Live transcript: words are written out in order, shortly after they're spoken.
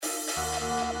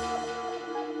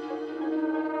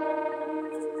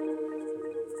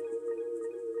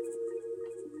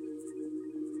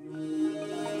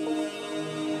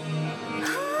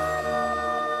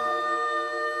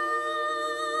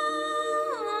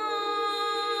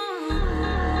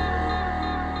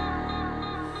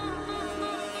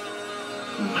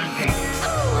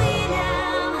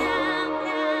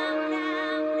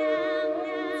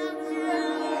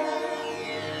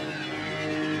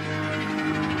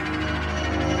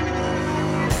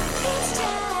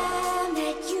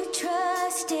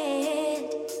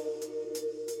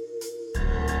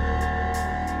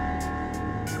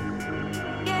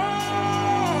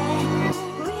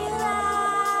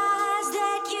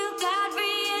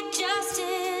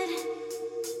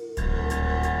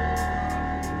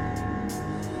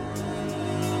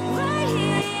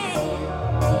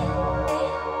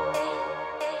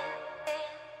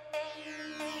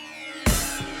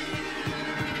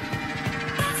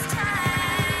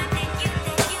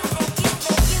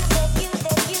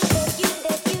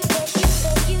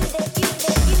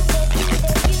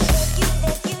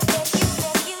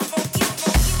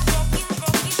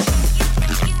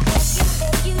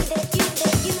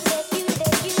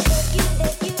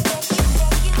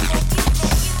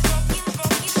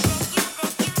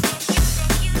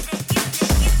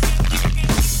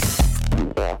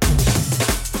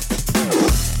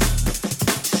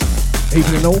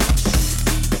Evening all.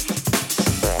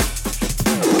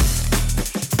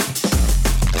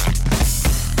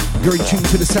 You're in tune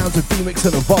to the sounds of D-Mix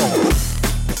and Evolve.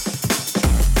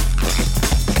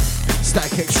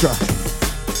 Stack Extra.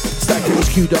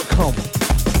 StackHQ.com.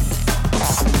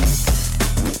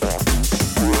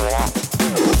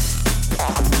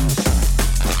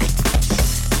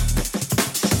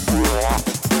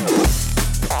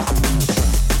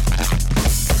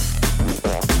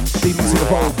 D-Mix and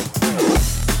Evolve.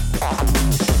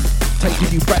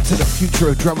 Taking you back to the future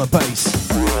of drum and bass.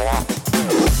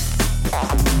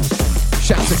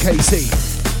 Shout to KC.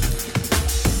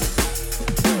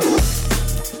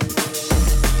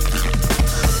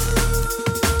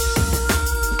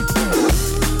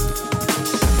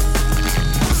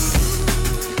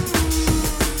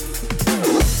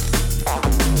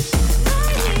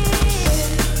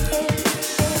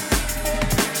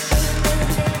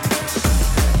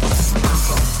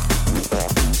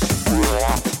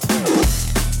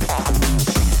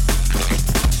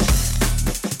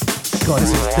 God,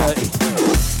 this is dirty.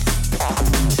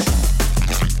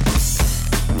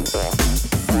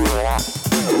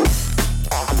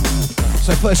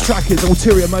 So first track is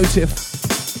Ulterior Motive.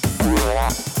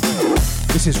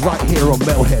 This is right here on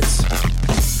Metalheads.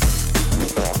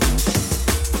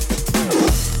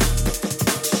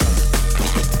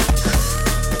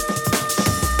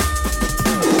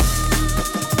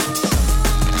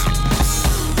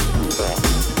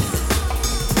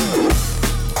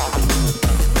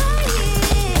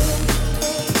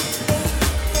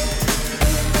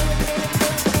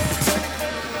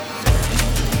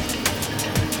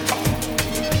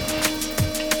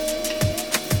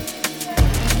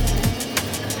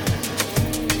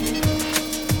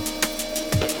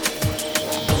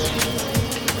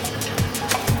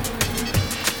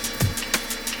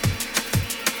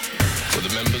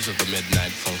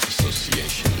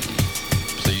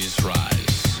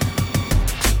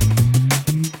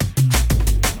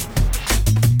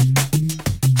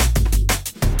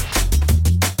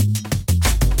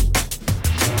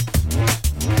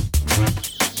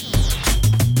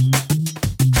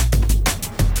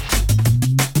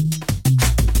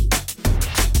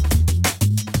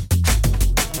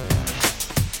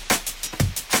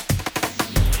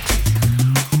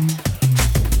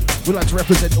 We like to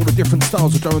represent all the different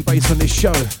styles of drum and bass on this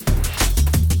show.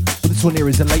 But this one here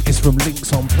is the latest from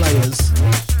Links on Players.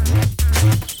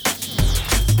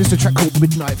 This is a track called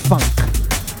Midnight Funk.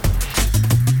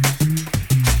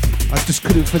 I just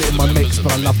couldn't fit it in my mix,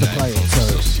 but I love to play it, so.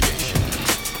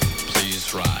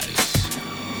 Please rise.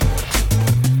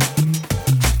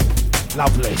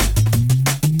 Lovely.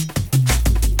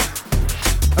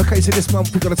 Okay, so this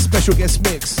month we've got a special guest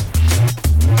mix.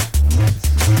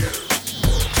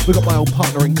 We got my old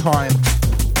partner in crime,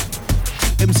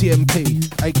 MCMP,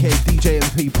 aka DJ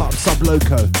MP, part of Sub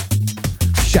Loco.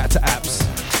 Shout to Apps.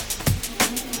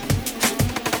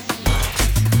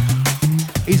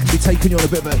 He's gonna be taking you on a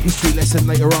bit of a history lesson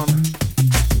later on.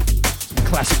 Some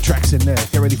classic tracks in there.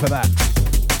 Get ready for that.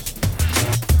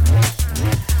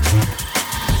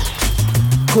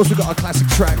 Of course, we got our classic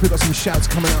track. We got some shouts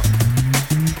coming up.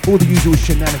 All the usual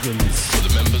shenanigans. For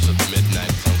the members of the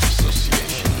Midnight Funk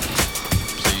Association,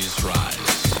 please rise.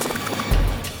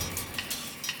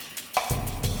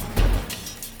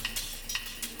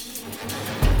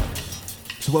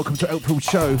 So welcome to April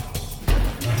Show.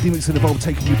 D-Mix and Evolve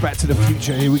taking you back to the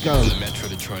future. Here we go. In the Metro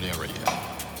Detroit area,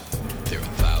 there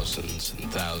are thousands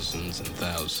and thousands and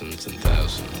thousands and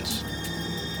thousands.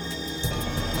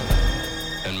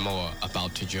 And more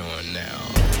about to join now.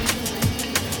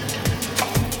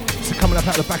 Coming up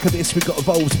out the back of this, we've got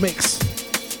Evolve's mix.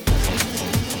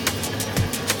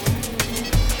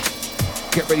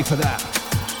 Get ready for that.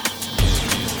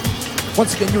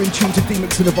 Once again, you're in tune to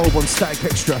D-Mix and Evolve on Static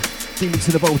Extra. D-Mix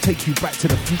and Evolve take you back to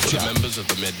the future. For the members of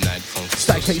the Midnight Funk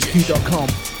StaticHQ.com.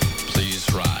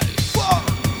 Please rise.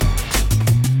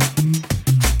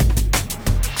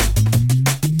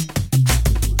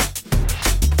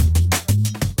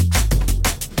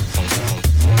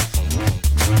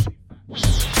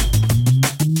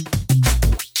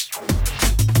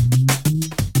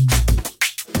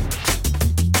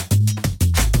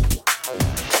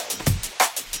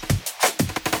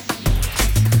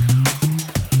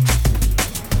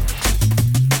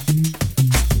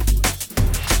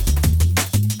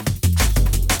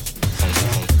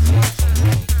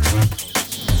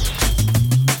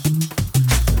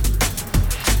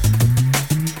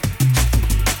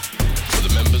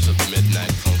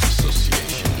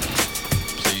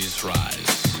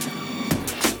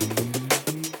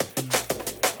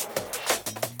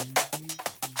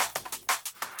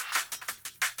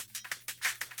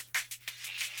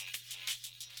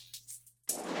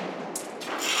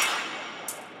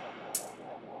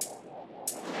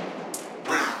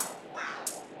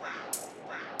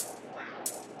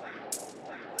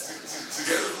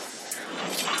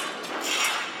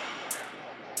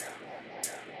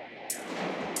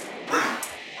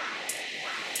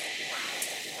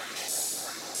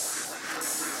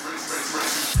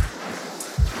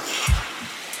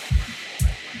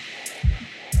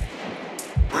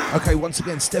 Okay, once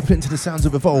again, stepping into the sounds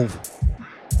of Evolve.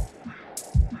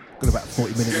 Got about a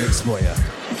 40-minute mix for you.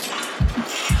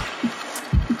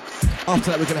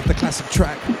 After that, we're going to have the classic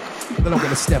track. Then I'm going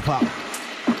to step up.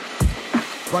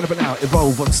 Right about now,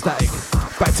 Evolve on Static.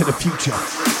 Back to the future.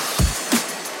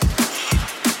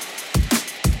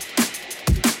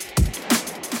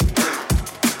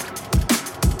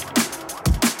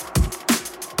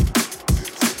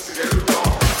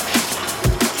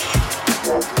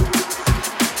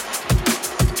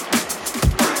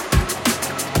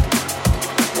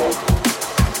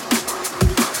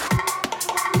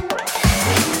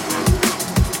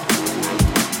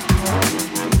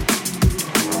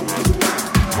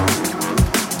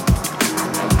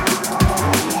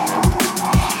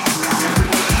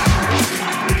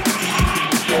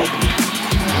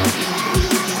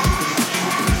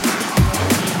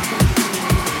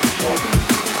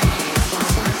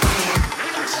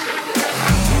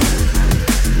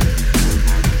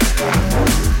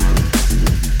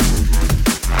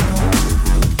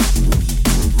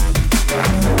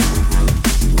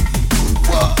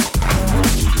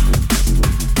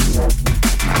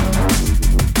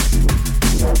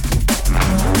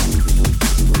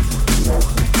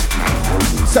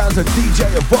 Sounds of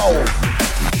DJ Evolve.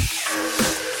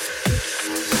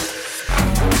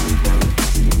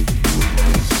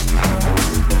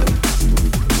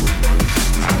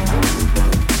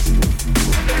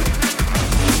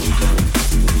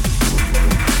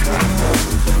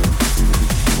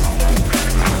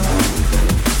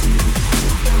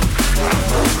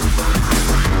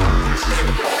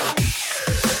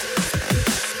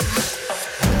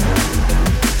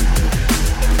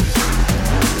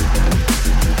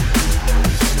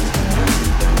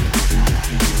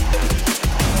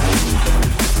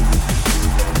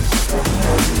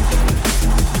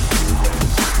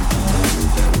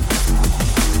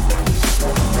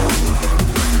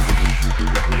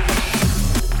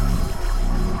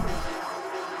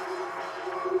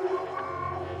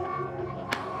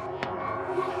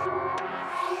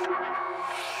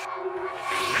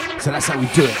 So that's how we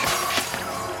do it.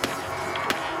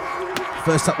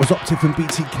 First up was Optiv and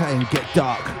BTK and Get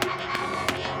Dark.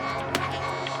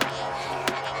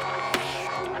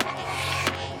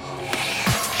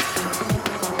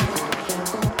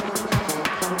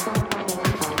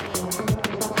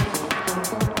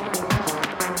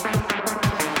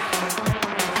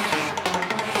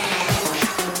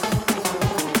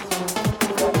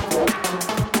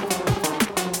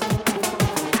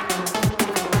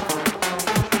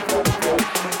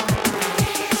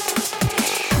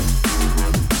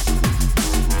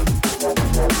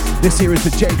 This here is the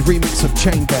Jade remix of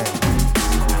Chain Gang.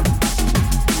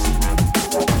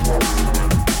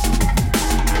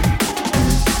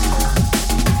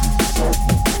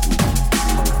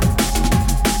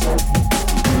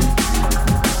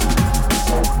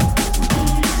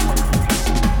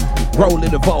 Roll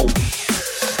and Evolve.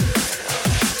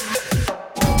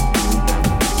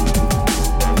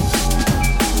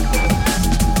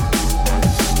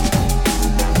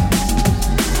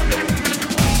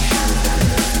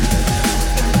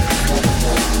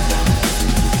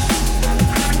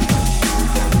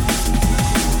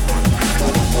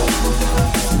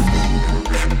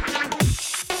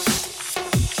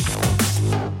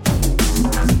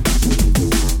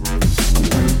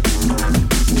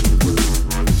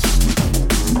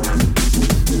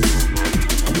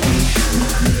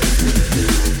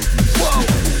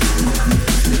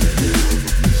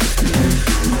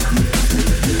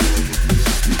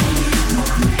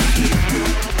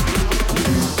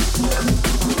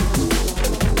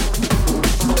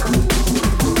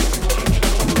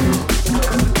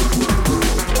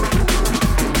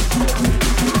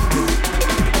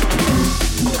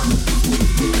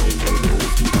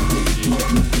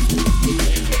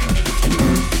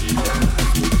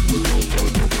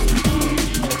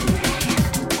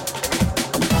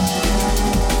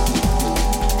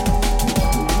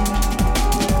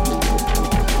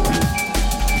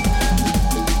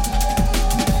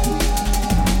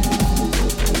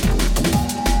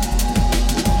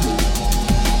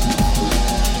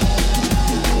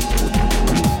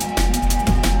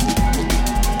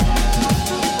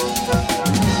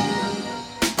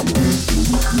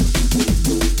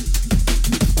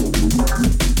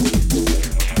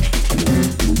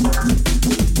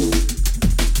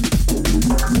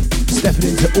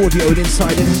 audio and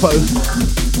inside info.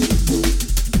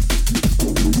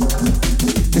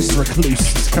 This is Recluse,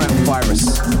 it's coming out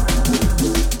Virus.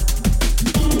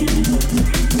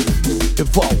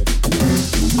 Evolve.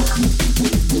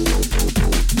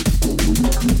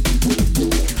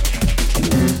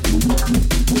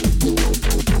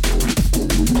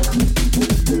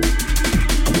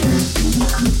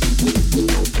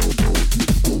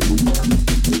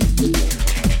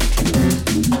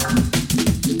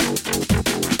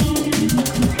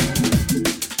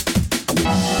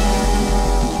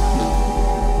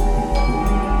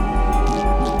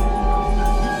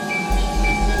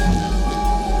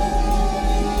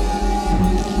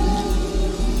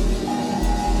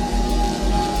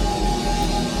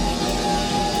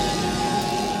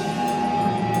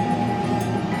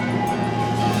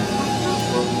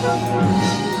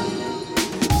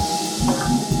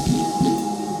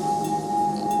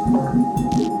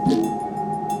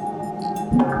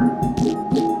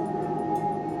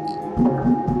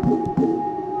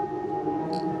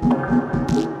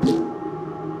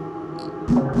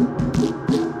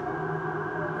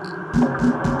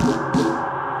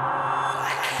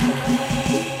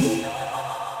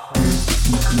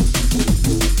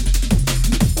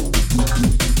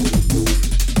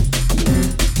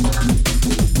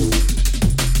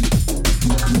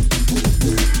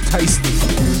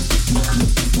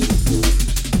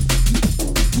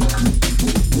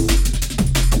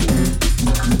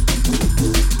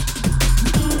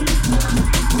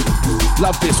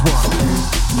 Love this one.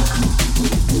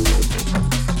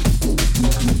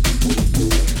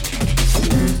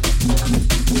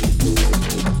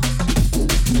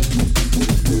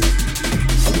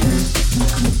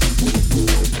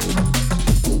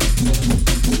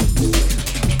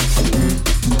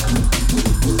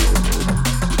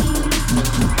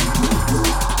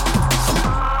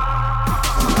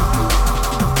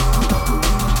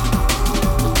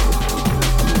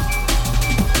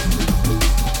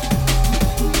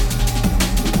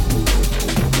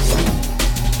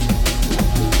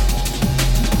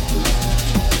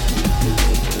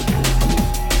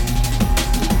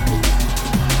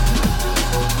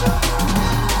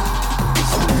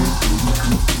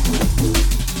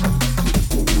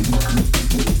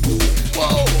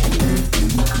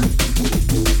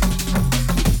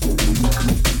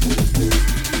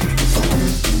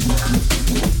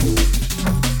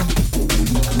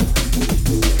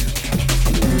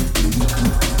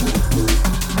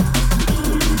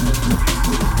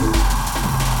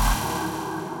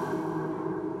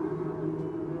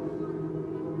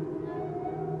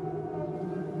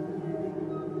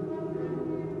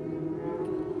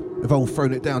 I've all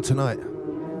thrown it down tonight.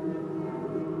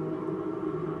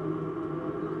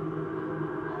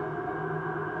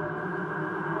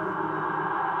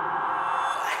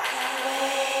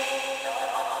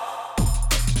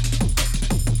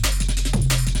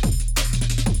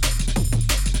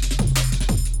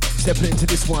 Stepping into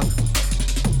this one.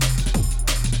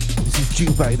 This is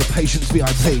Jubei, the Patience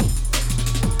VIP.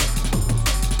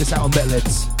 It's out on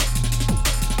Metalheads.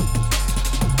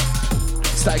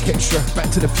 Static Extra, Back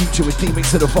to the Future with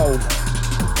D-Mix and Evolve.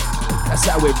 That's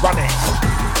how we run it.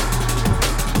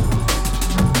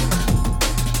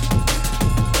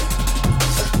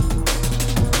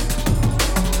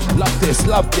 Love this,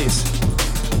 love this.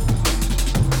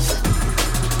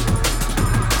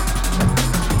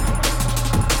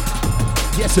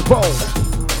 Yes, Evolve.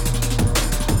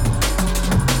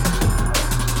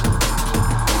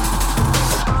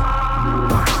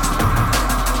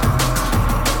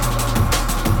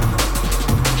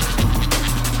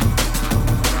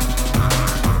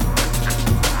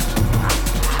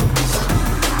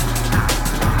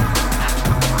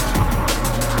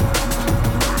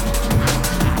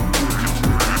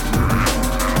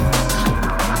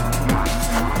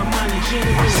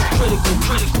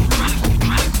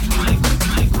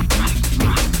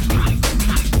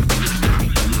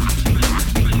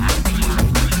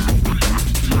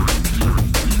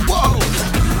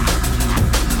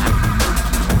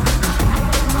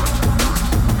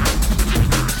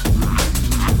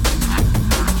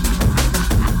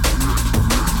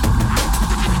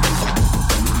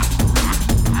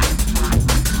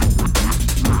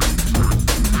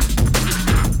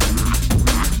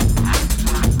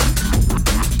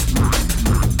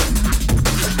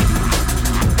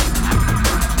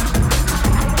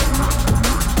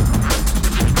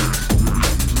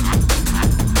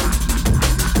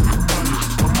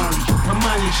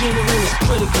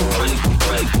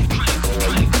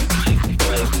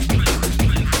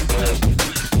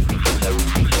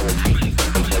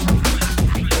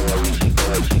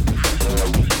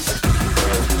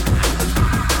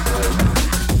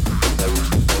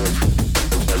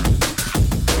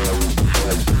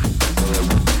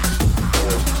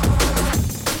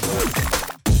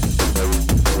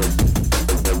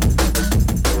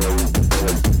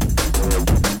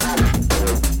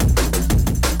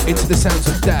 The sounds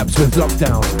of Dabs with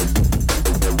Lockdown.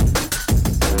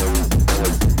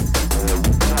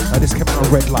 This came out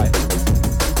on Red Light.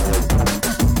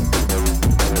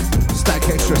 Stack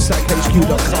Extra,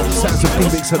 stackhq.com. Sounds of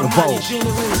D-Mix and Evolve.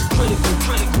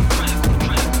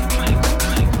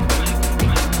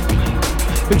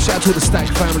 Big shout out to all the Stack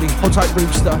family. Hold tight,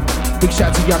 Brewster. Big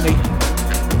shout out to Youngie.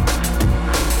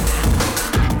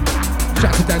 Shout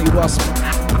out to Danny Wasp.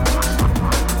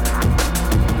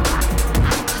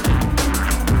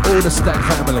 All the Stack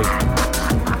family.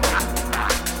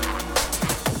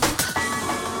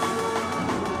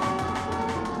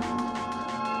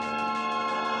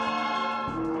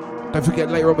 Don't forget,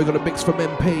 later on we're going to mix from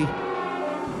MP.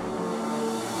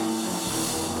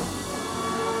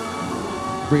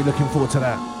 Really looking forward to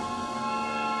that.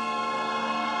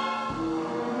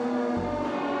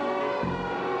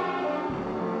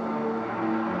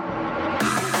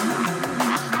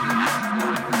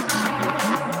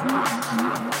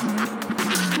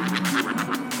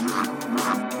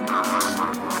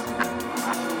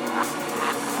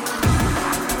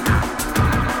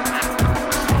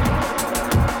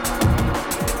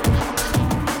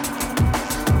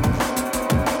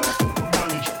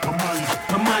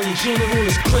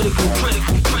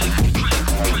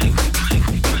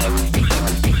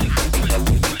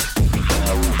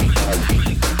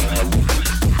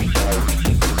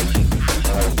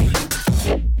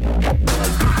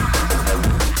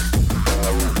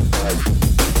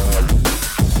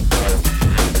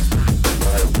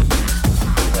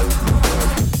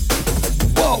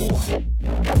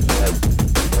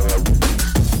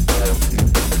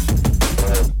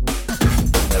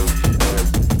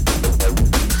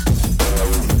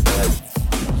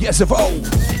 Evolve.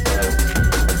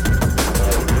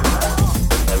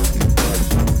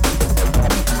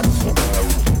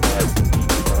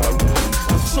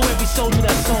 So every soldier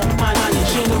that's on my line in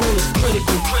general is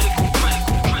critical.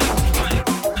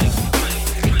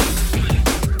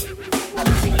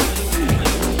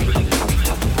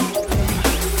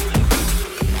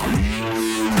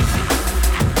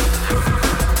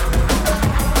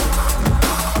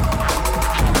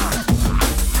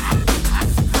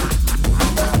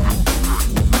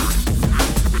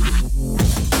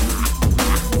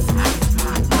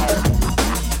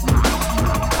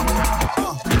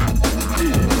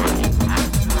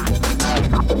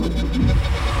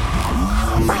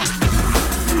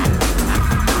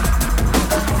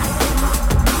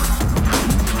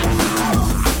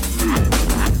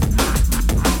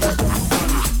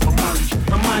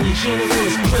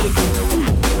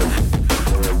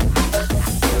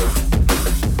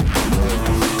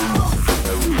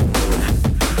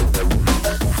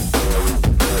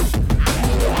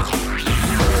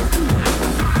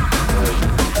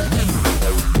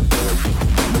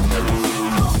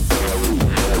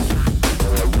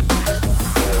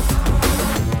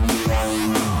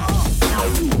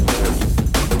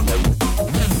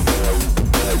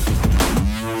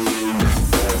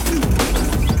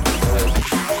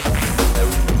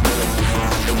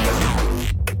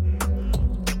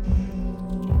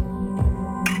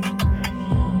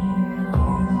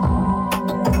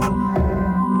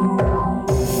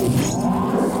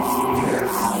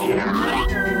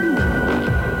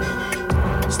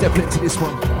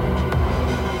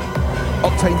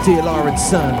 DLR and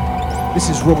CERN. This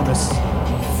is Rawness.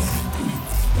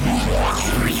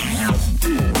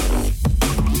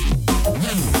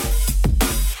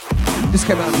 This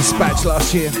came out of Dispatch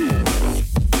last year.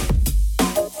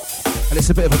 And it's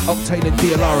a bit of an Octane and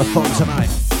DLR-a-thon tonight.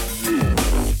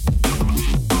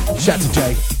 Shout to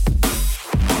Jay.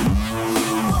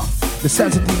 The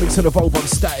sounds of D-Mix and Evolve on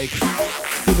Static.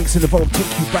 D-Mix and Evolve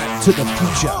take you back to the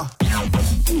future.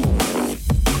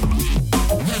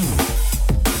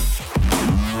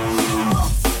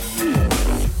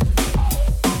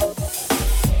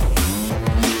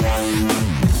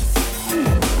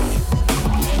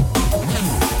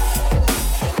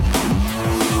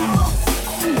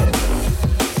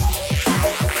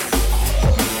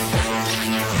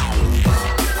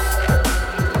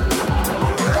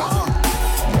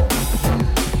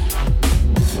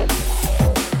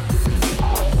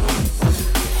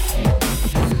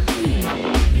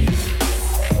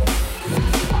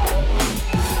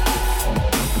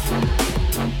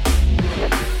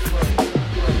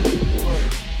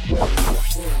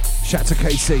 Shout to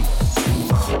KC.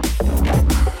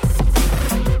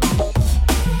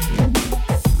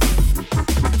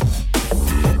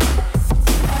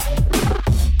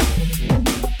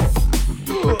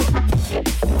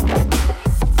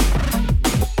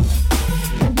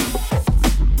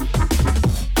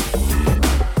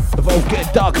 Evolve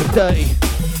getting dark and dirty.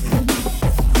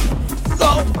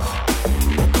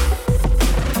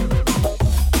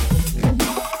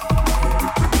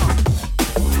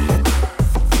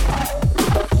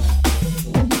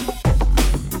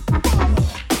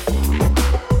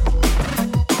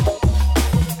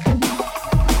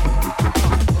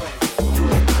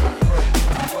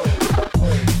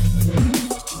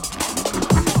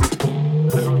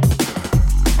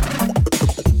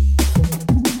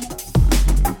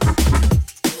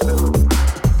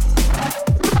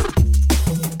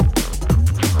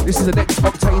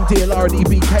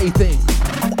 RDBK thing.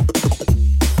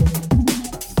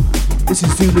 This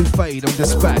is Zulu Fade on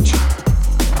Dispatch.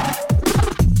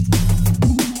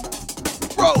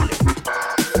 Roll it.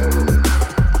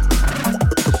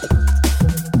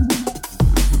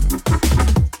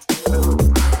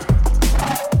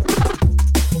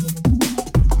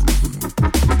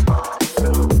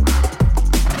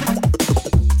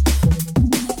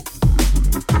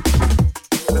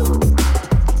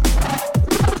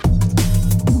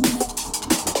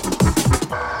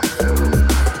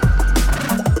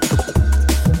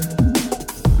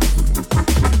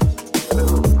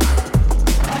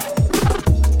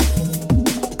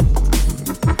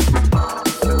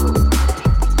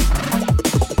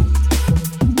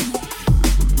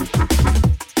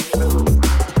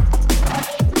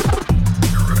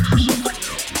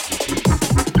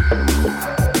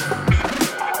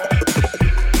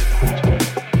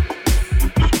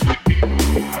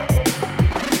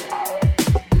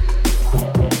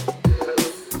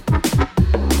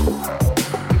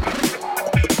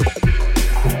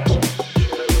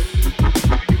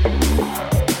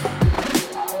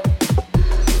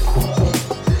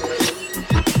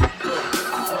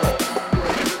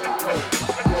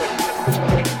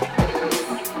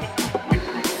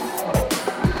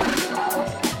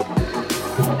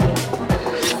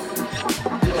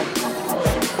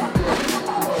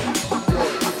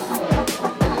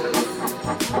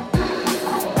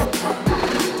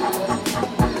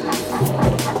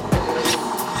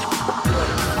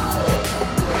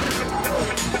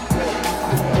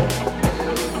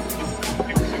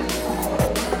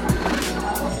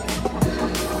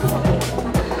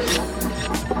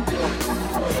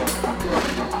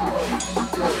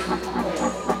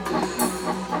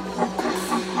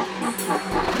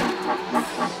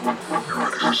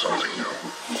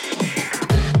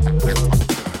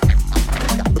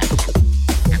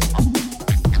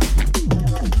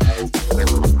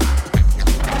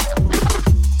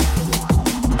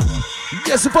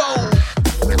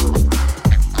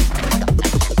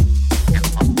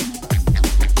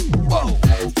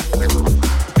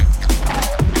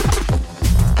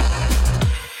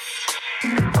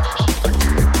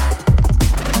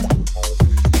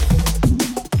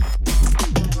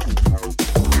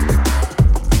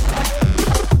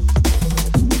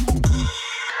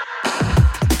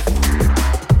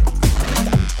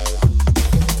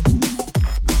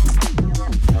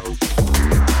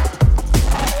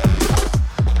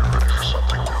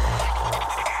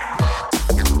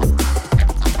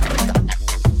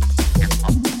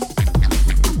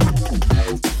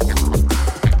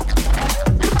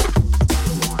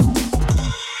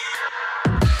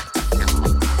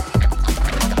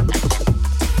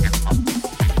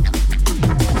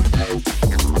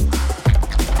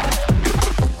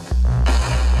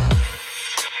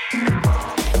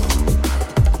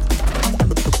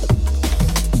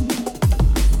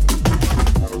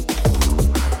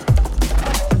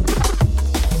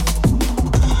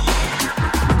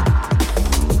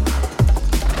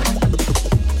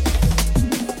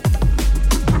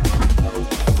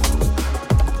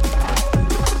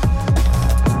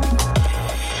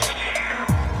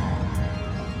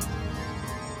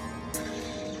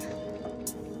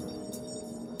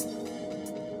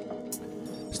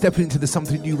 Stepping into the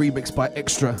Something New remix by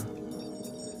Extra.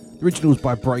 The original's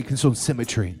by Break and it's on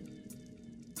Symmetry.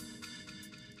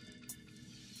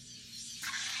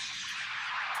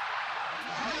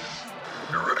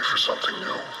 You're ready for something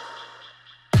new.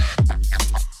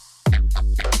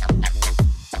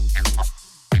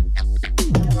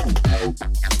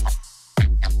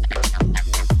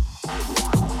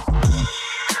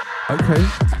 Okay.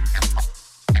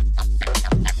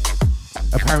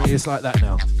 Apparently it's like that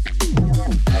now.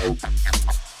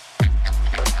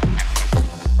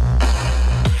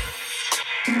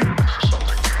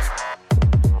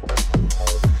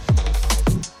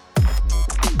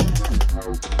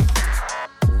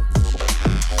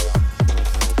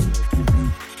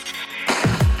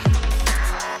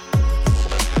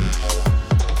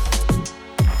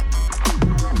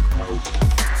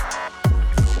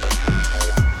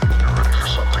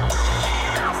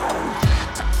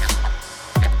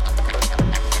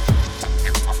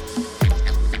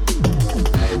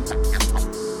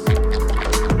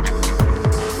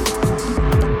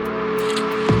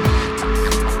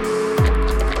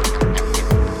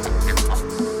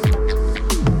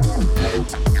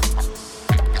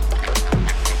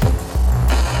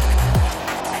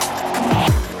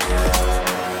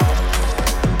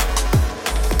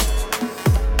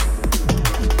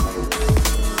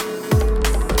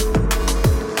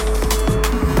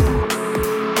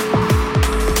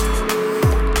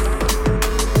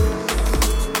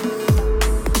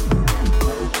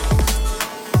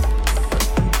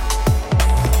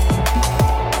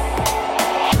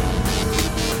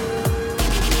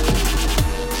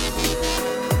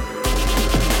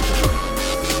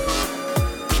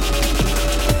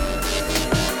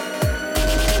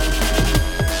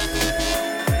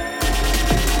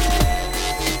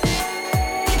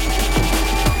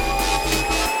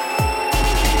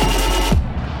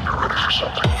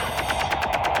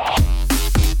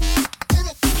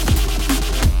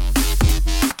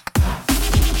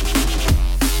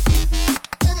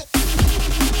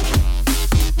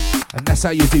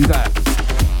 That's how you do that.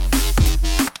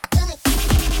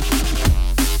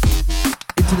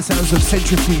 Into the sounds of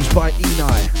Centrifuge by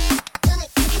Enei.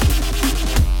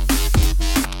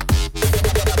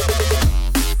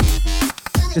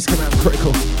 This came out critical.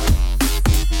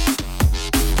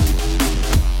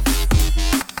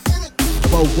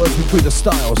 Evolve working through the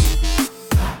styles.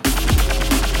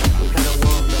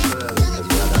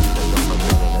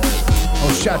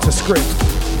 Oh, shout to Script.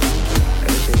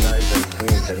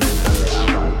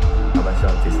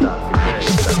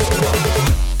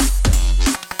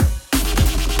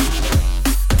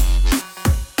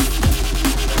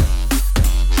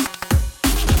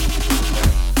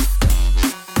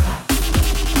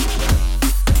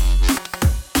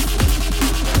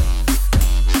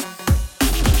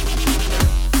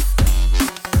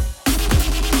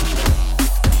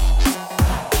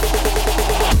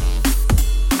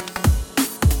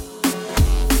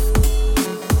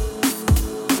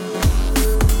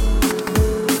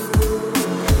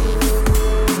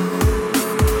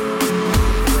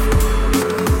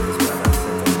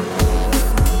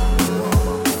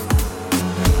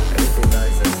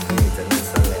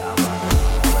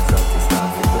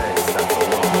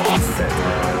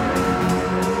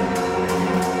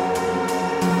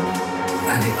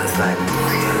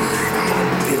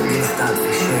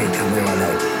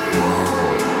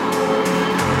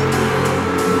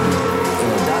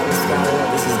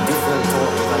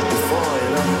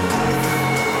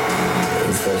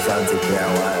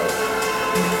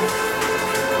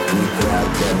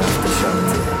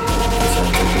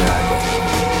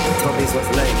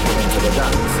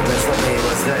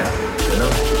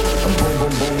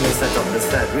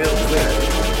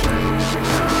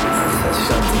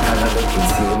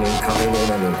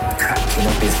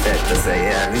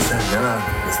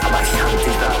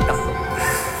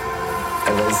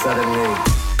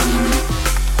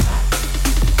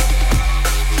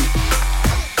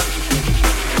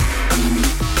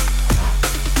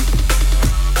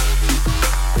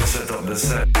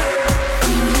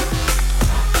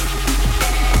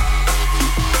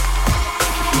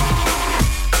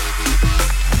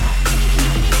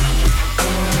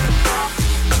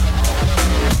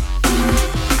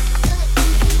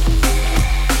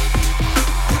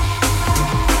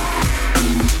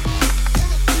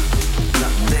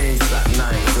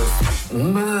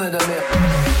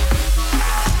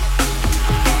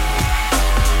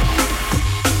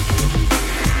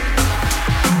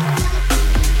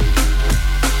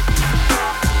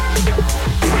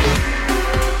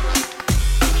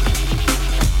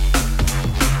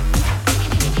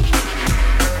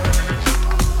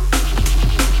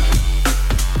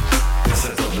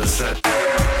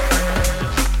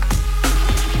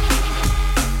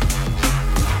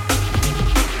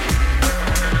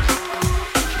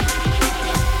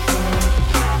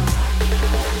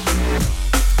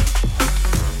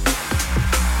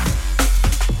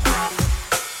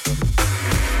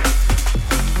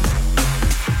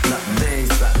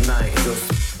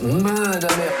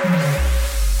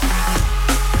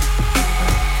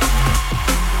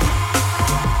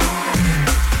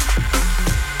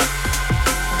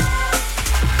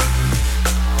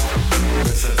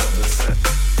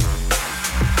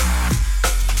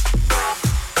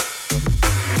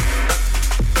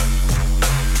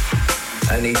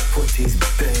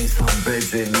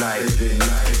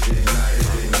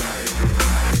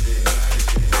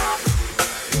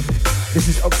 This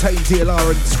is Octane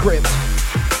DLR and Script.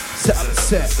 Set up the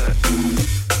set.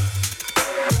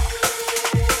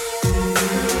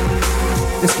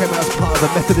 This came out as part of the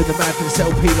Method in the Madness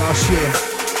LP last year.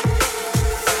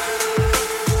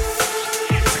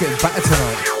 It's getting better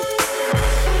tonight.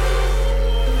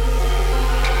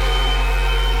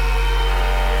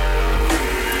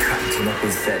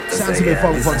 Sounds of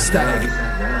Evolve on Static.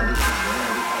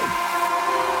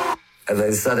 And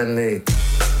then suddenly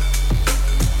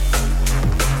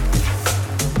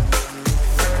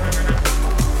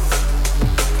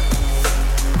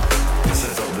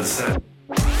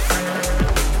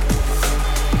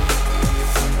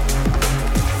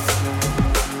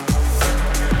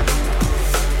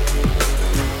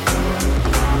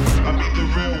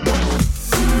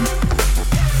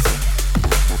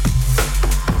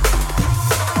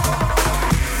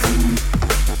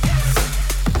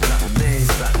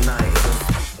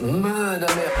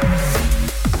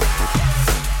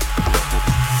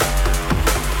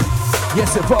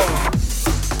Yes, Evolve.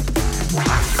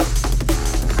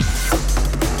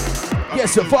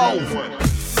 Yes, Evolve.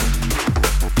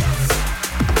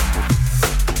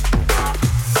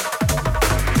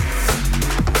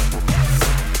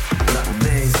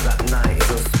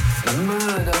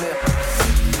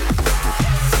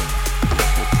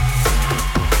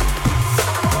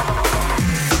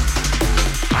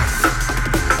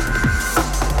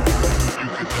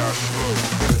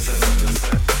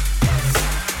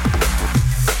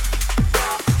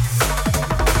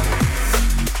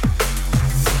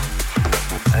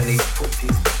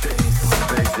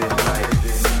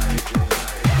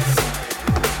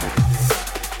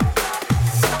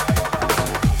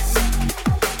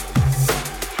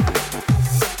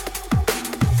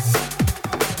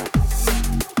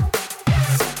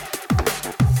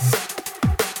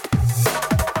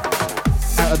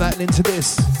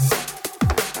 this.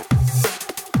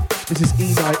 This is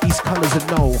E-Night, East Colours and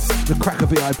Knoll, the Cracker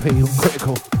VIP on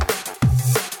Critical.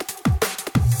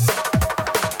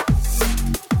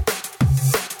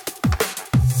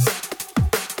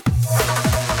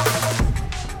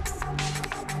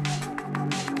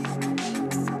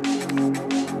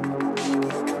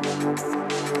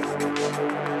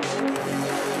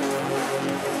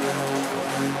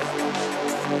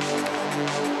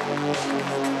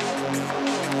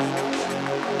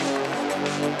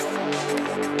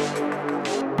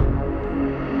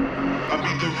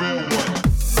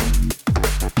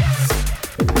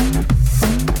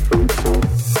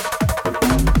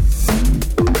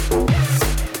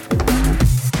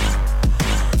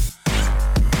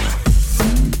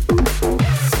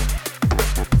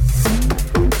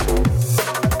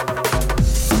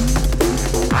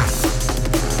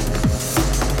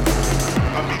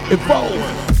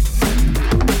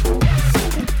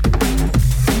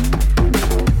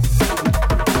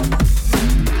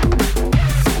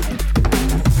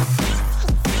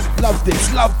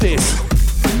 Love this.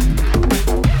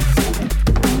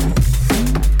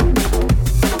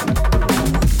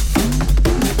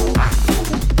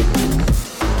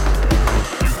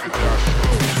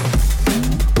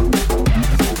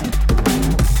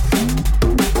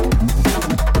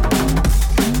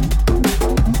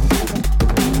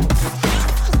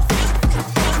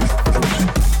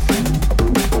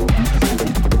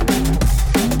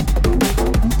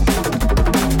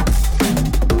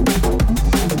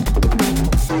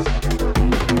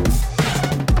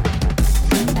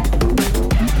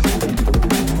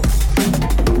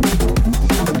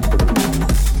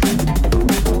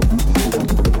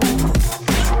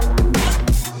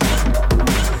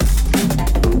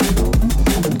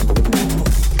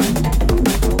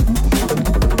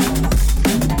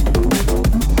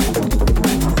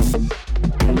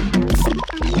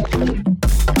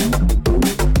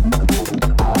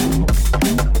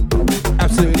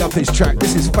 This track,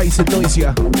 this is Face and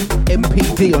Noisia,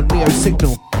 MPD on Neo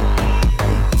Signal.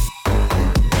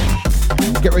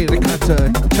 Get ready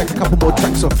to check a couple more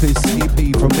tracks off this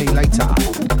EP from me later.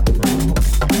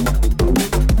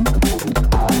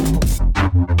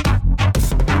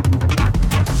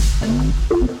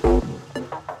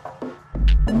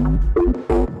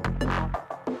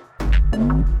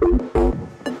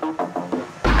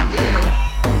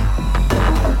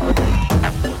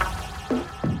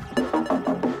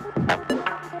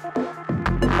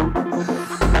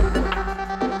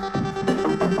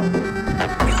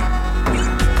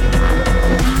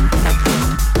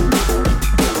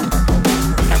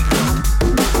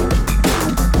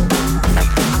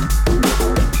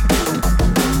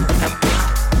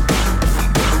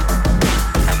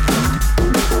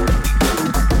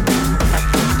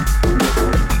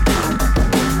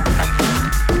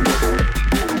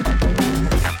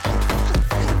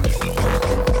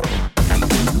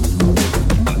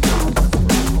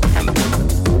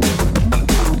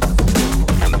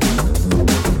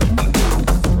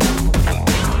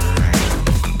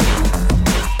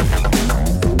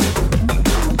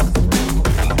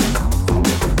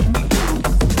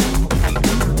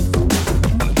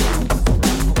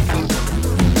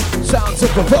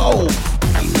 Evolve.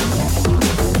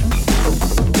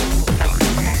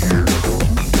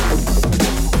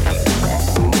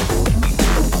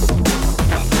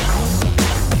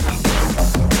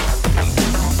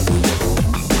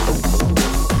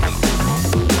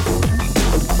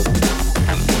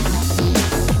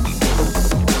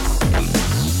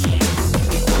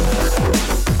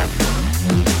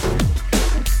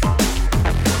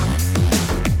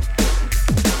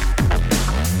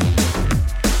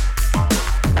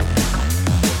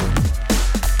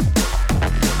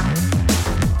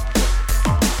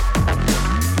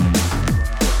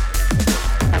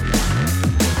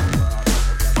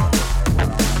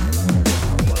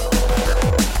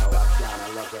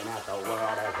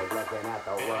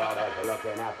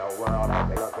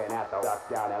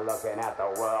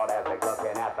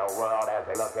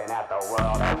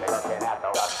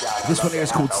 This one here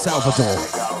is called Salvador.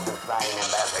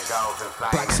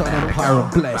 Black Sun Empire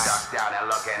and Bless.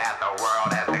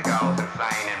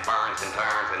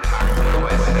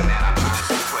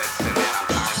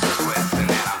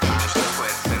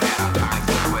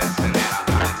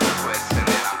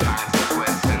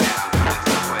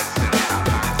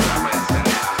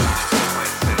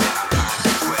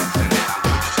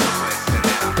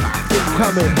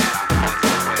 Incoming.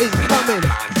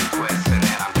 Incoming.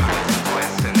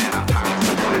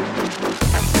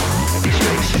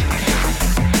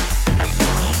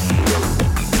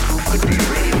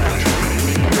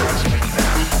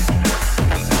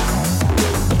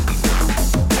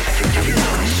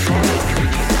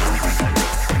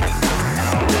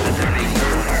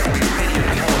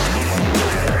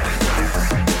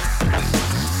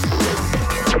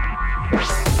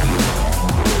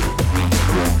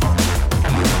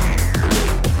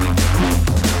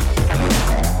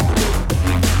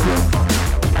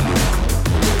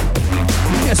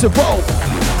 remix Evolve.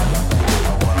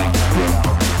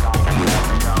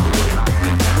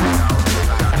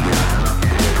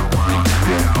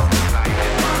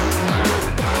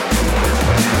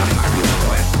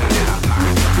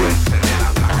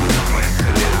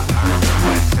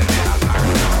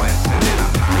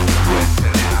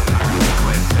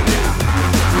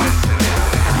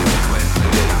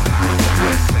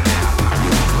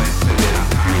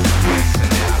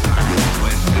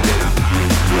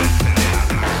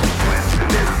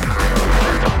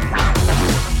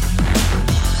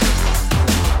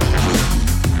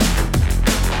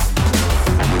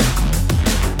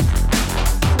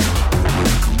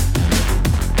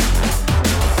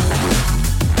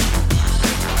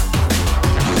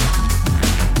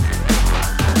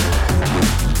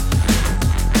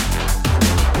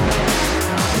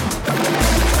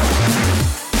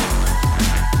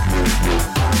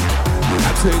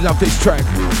 Love this track.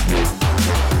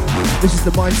 This is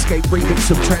the Mindscape remix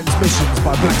of Transmissions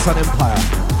by Black Sun Empire.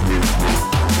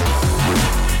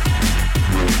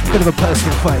 Bit of a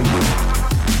personal fave.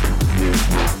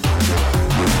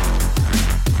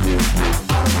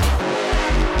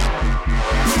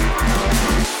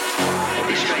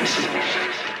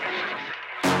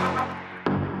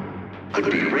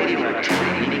 Could be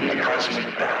radioactivity leading a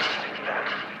cosmic bat.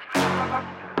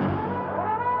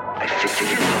 I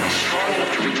figured I'm strong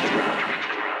enough to reach the ground.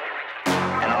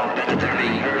 And I'll bet that they're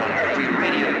being heard on every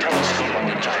radio telescope on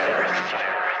the entire Earth.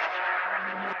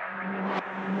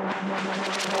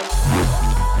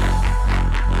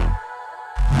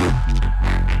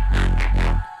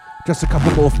 Just a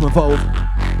couple more from Evolve,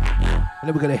 and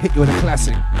then we're going to hit you with a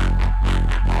classic.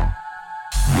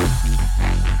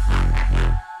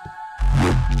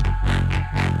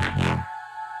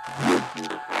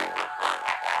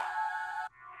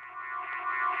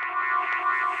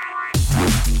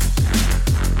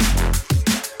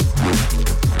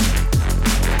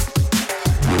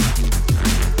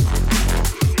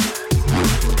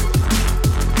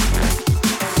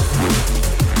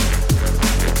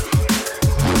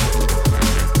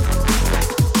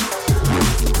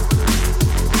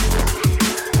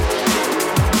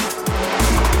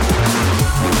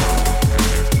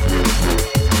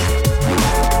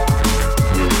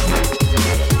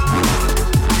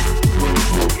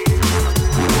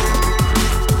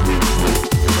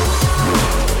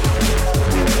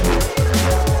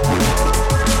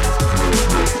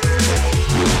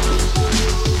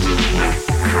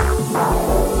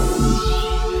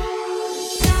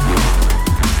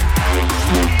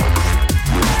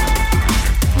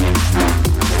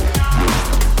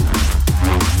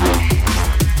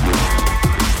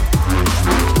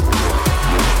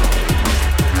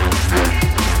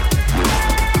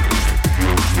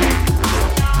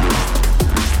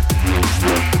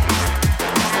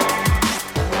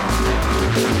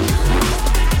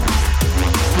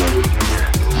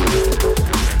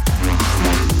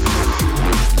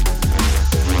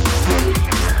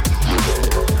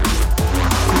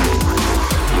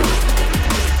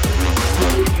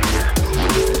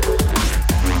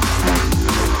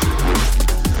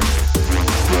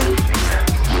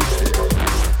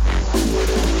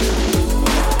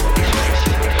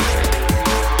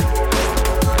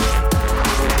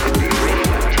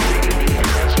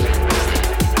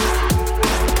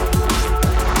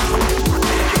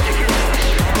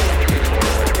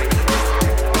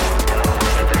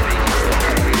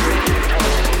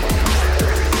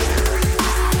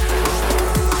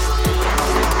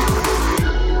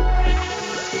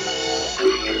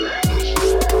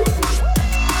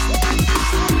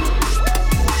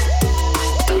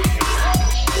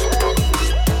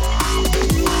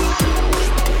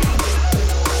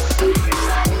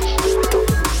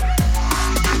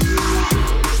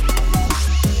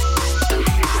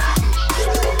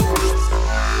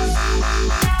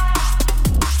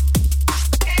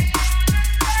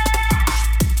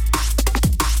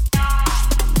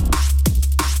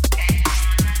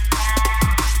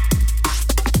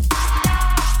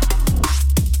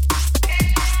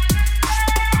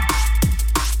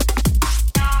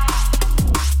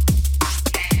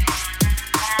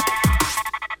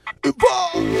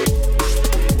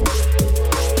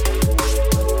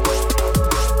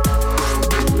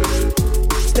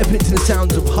 Into the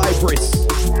sounds of Hybris.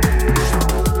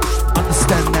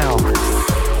 Understand now.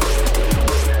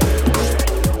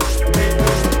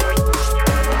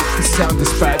 The Sound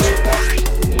Dispatch.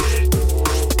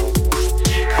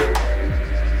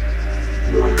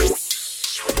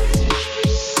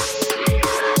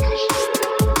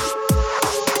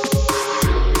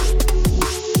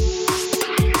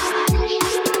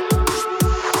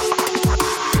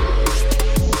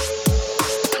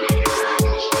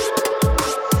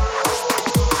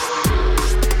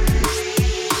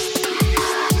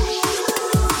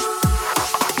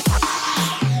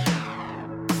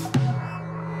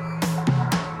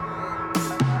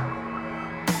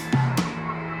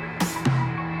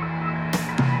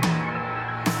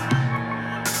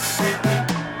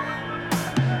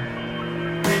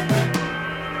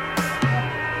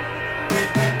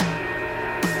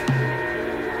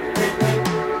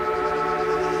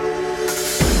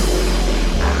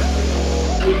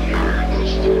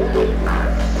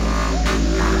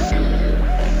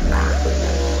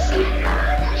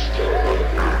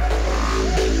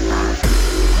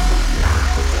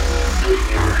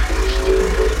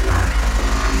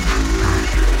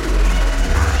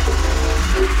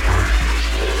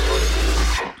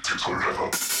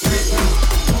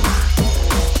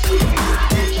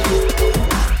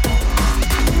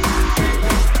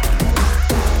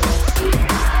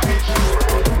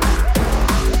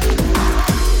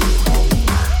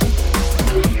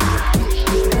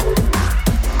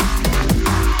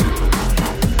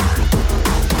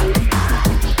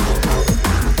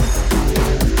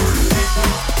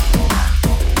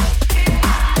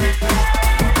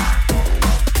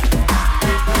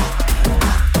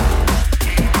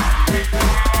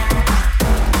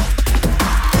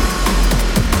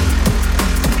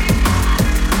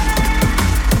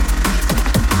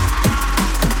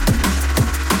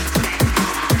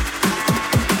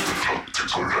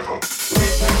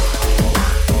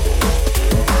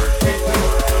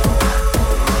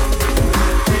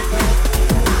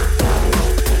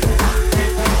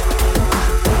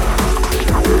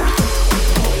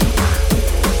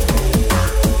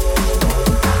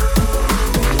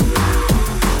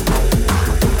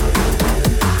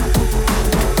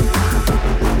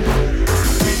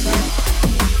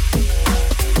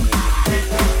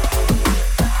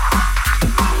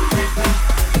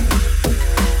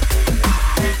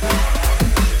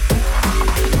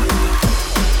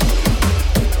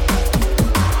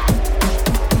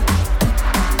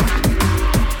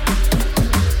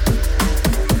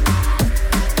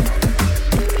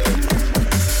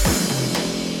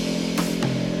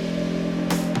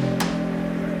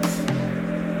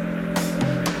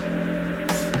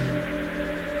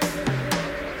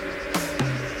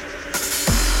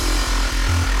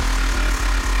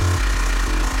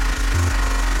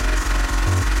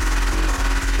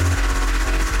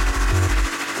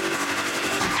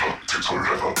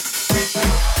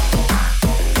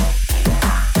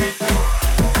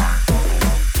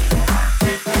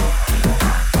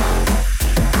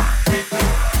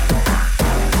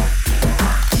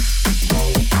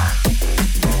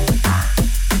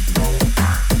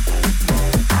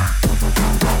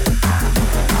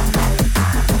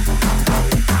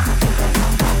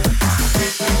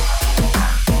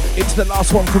 to the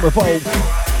last one from Evolve.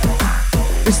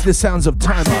 This is the sounds of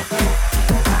Timer.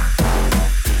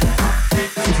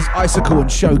 This is Icicle and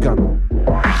Shogun.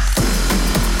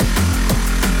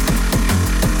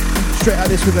 Straight out of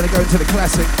this, we're going to go into the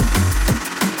classic.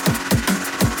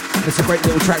 It's a great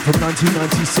little track from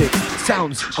 1996.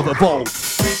 Sounds of Evolve.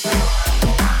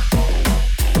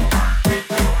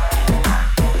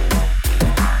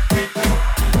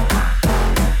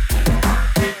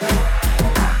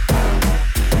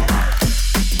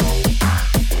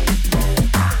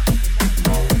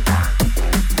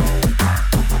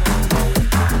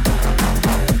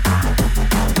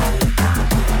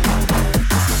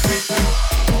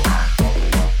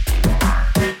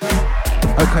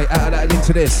 Okay, out of that and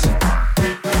into this.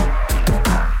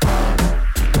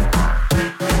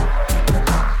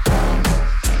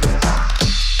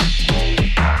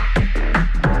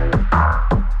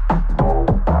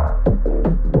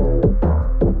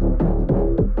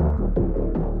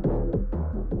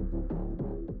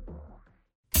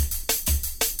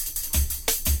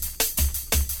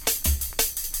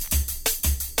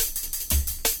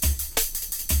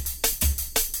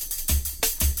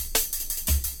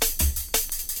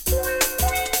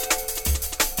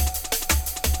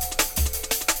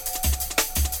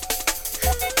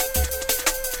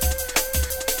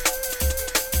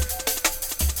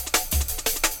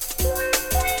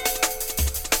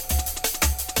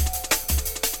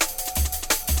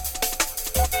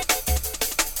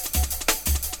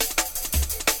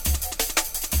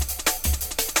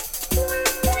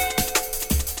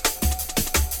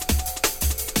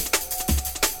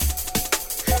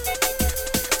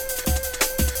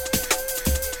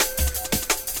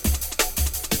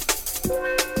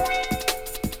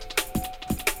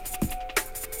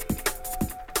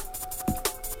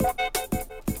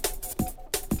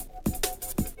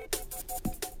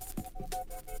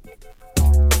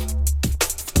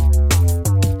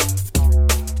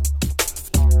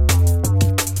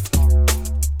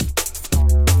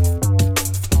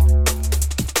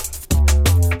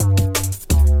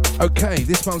 Okay,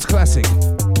 this one's classic.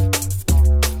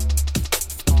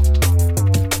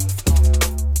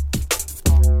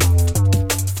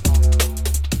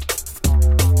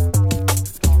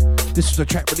 This was a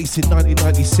track released in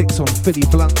 1996 on Philly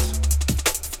Blunt.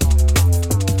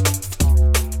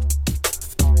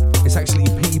 It's actually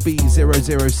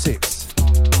PB006.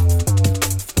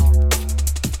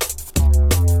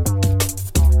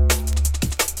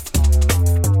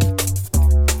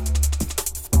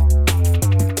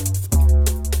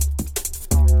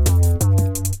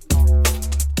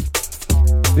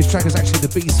 This track is actually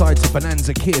the B-side to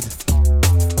Bonanza Kid.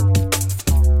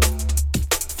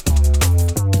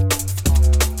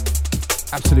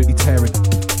 Absolutely tearing.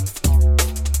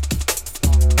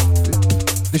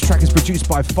 This track is produced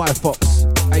by Firefox,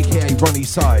 aka Ronnie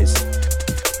Size.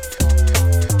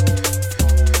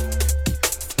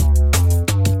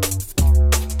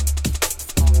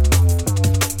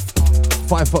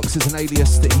 Firefox is an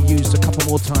alias that he used a couple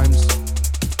more times.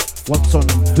 Once on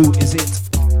Who Is It?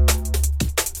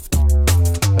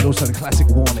 And also the classic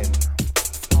Warning.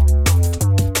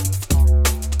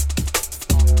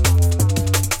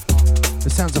 The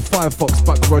sounds of Firefox,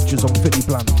 Buck Rogers on Philly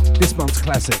Blunt. This month's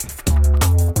classic.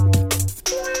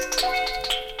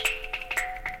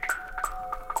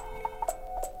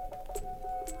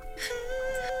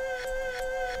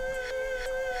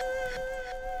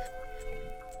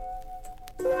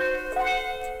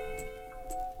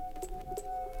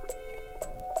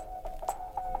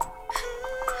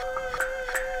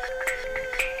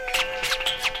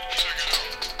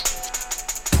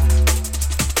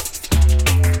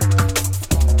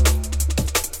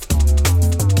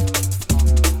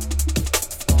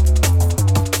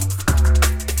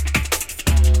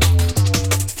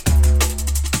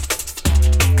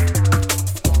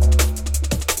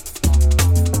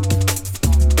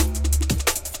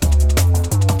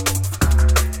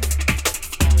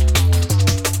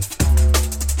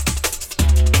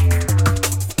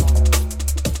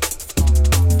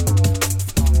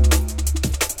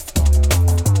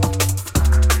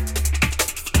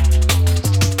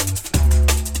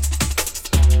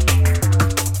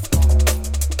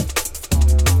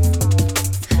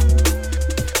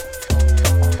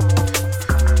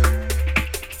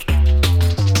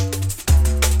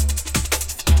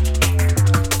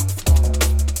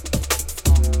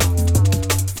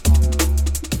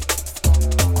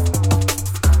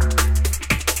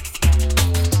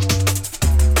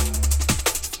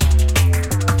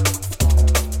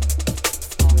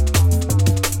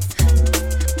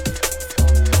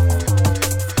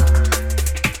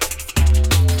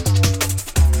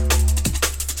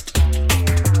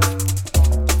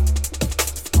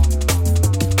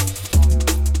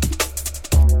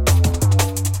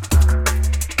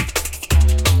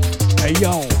 Hey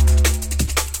yo.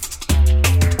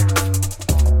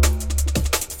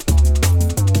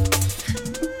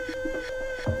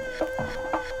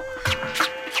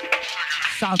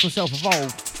 Sounds will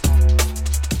self-evolve.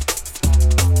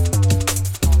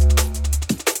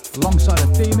 Alongside a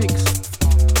D-Mix.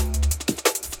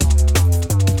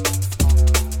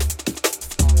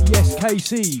 Yes,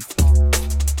 KC.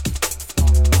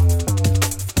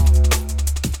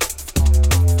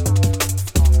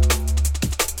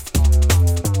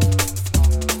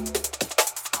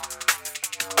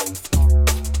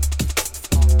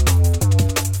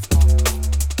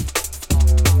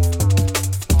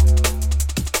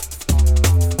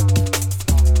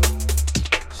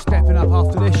 Stepping up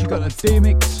after this, you got the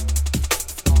D-Mix.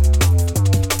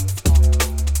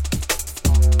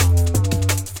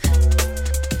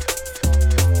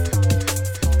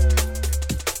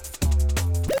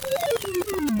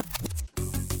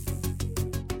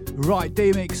 Right,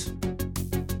 D-Mix.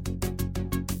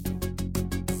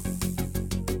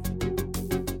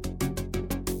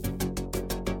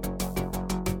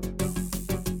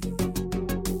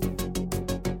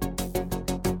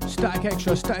 Static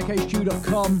Extra,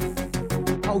 statichq.com.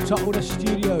 Hold tight with the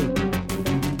studio.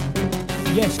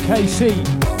 Yes, KC.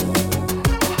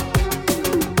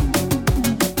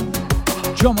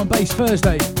 Drum and Bass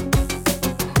Thursday.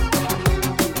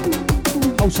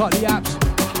 Hold tight the apps.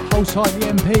 Hold tight the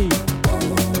MP.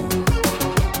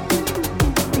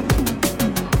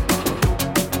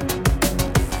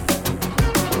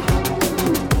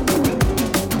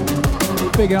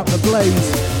 Bigging up the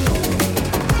Blaze.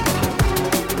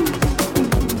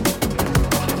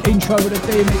 Intro with a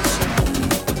D-Mix.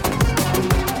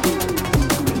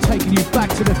 Taking you back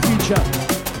to the future.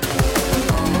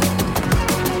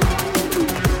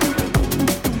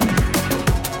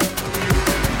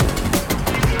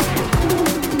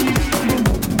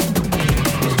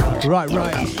 Right.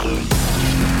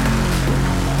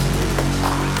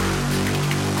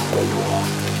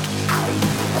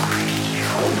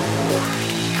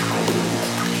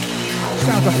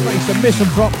 Sounds like Face and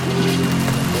Misanthrope.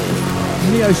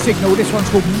 Neo Signal, this one's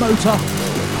called Motor.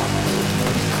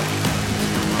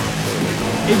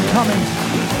 Incoming.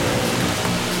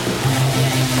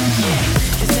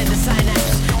 Just send the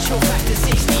synapse, show back to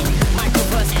 60.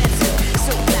 Microburst enter,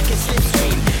 so black and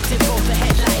slipstream. Tip off the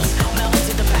headlights, melt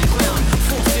into the background.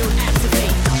 Full field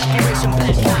activate, Operation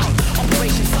Black Cloud.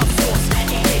 Operation Subsource,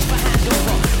 engage for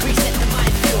handover. Reset the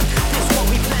minefield, this what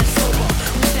we plan sober.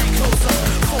 We stand closer,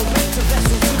 full range to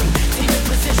vessel 2. Team in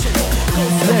position,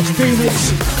 Yes, D-Mix.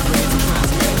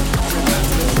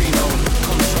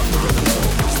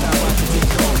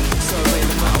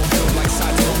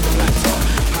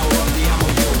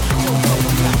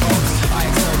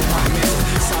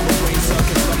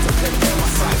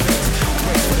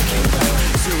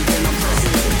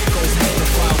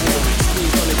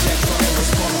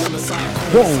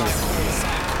 Whoa.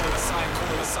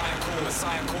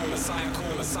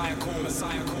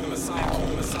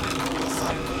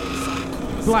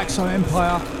 Black Sun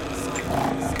Empire.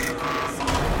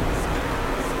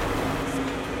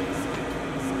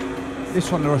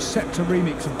 This one, the Receptor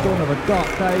remix of Dawn of a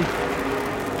Dark Day.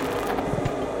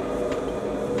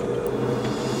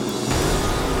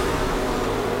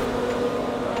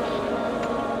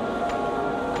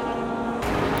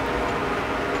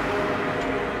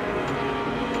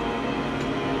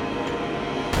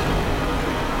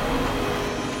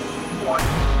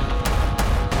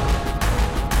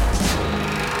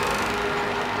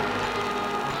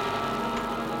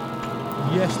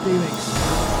 Yes, D-Mix.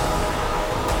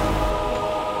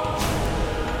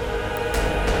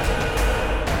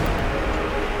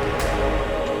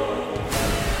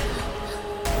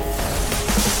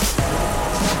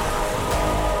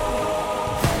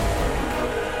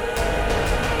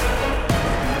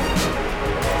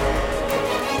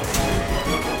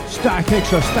 Static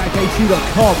Extra,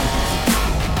 statichq.com.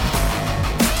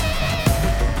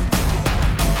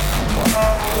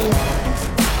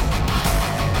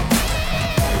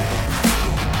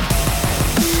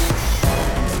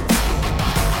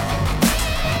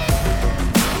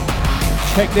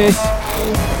 Check this.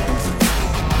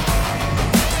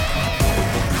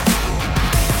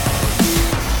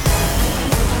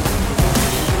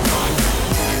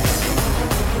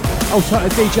 I'll try to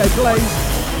DJ Blaze.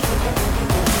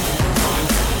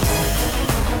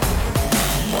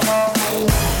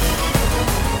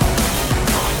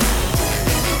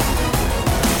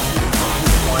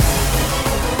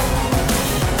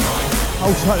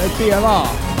 I'll try to DLR.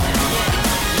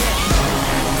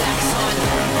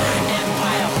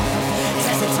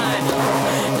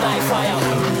 Fire,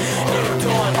 new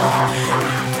dawn,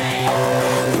 new day,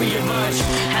 we emerge.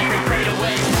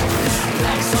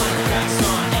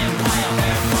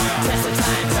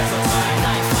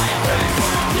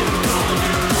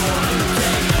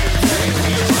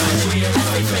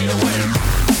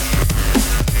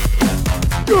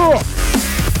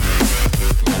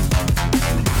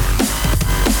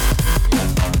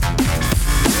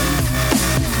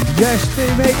 Yes,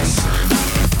 D-Mix.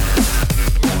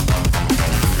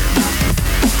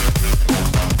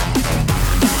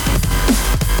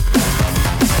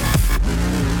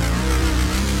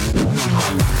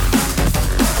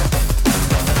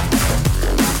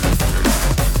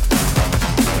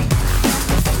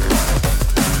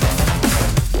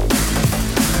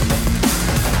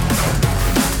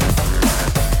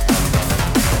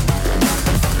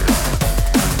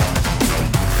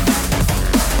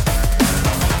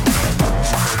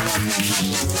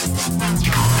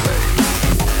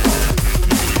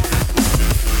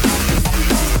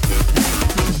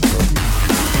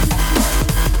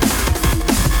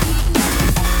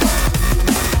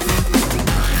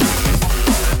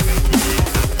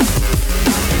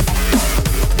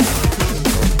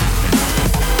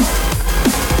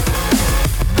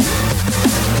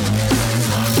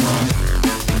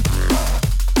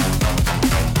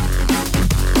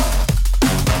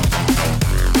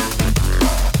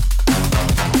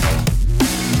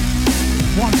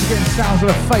 Sounds of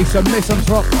the face of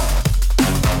Misanthrope.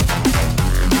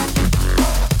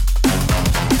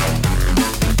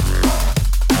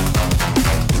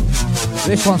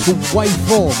 This one's called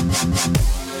Waveform.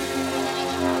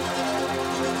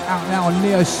 Out now on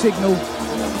Neo Signal.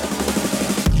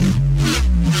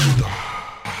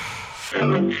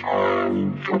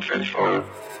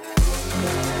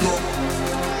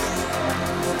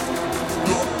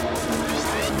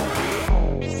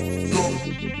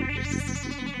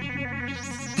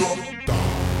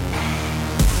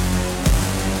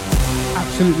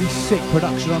 Absolutely sick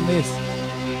production on this.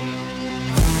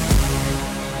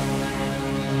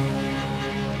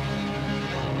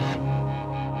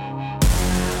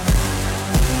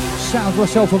 Sounds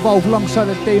myself evolved alongside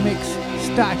the D-Mix.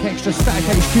 Static Extra,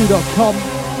 statichq.com.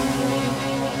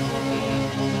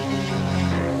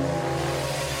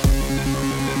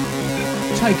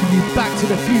 Taking you back to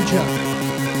the future.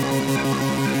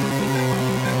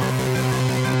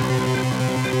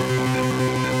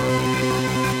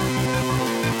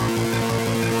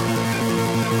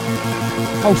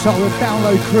 Also the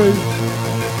download crew,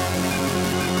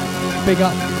 big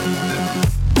up.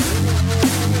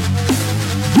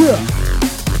 Yeah.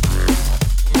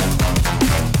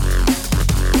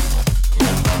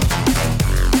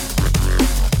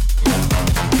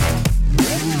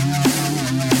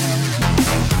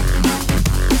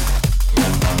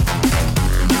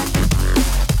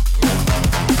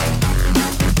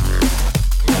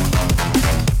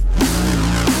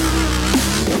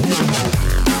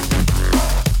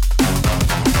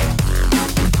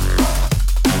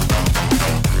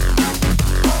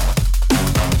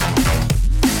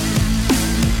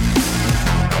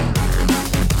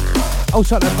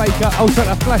 Also the Baker, also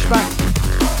the Flashback.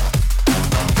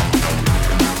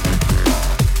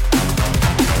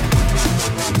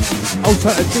 Also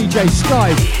the DJ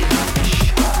Sky.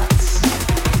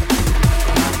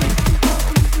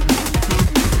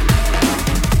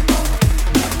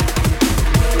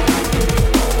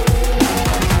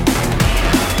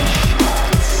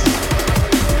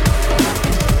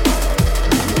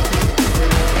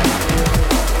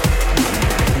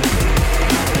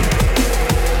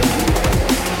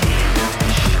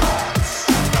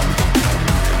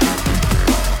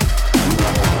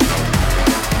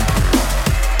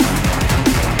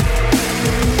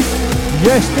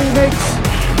 Yes, D-Mix.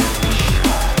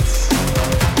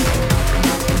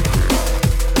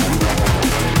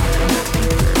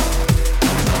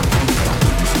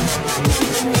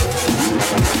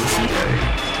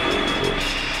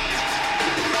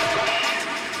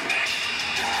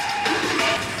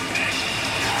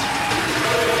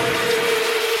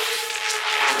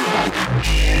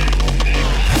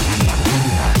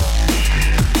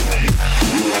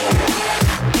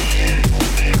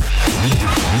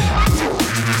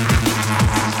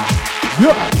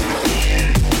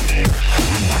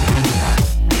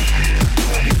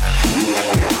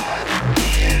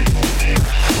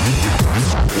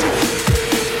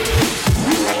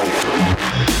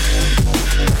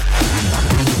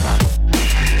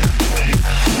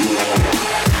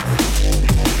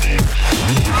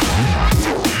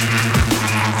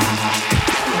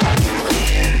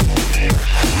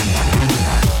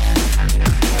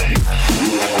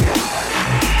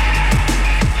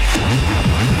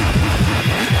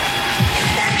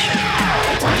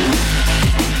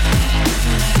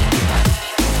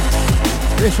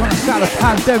 This one is out of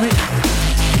Pandemic.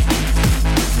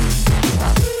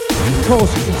 Of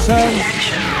course it's concerned.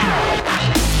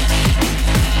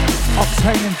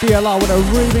 Octane and DLR with a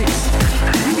remix.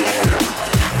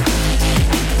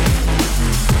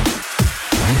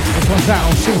 comes out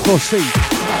on C4C.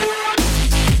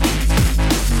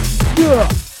 Yeah.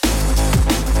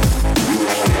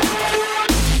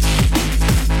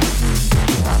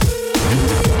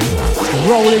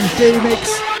 Rolling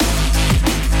D-Mix.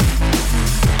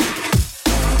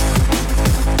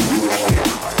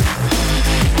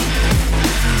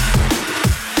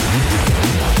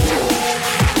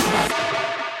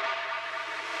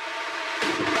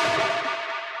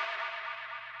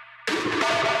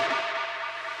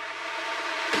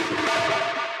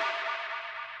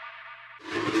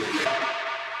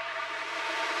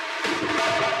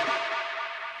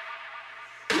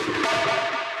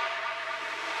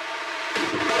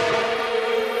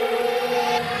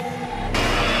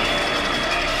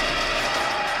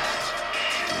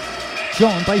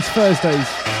 John Bass Thursdays.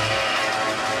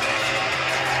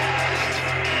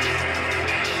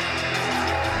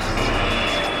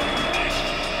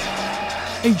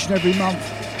 Each and every month,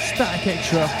 Static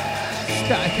Extra,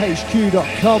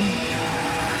 statichq.com.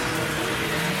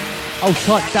 I'll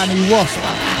type Danny Wasp.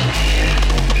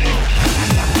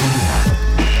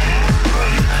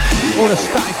 Or the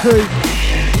Static Crew.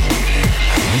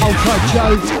 I'll type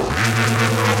Joe.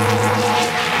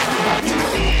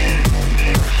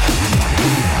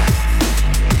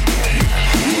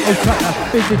 Hold tight the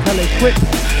physical equip.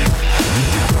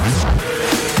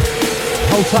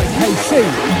 Hold tight KC.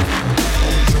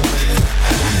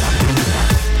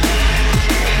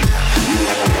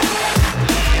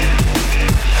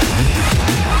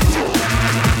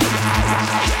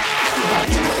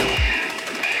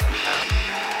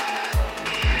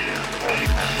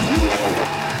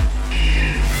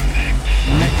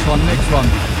 Next one.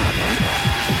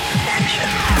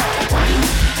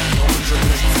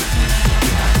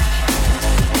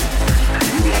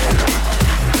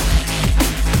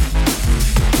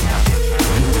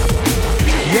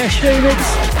 Yes, Phoenix.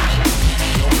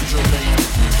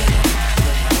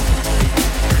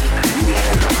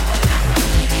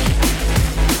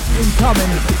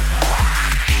 Incoming.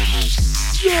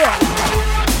 Yeah.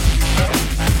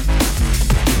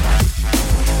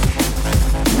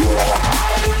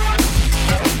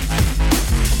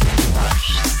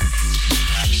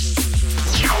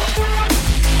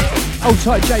 Hold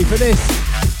tight, Jay, for this.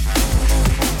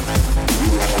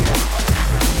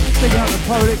 Picking up the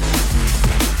Polix.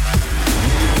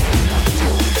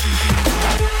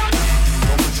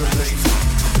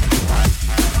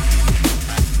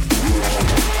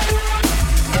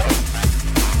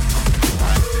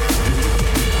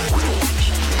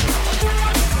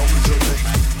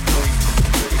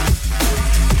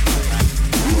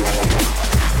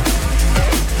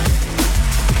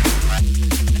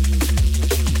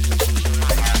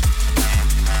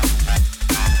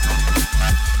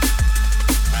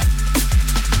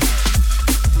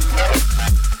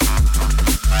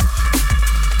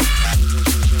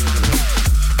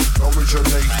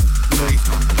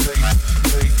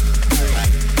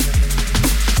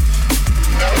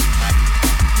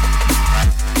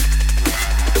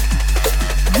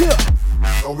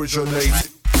 Originate.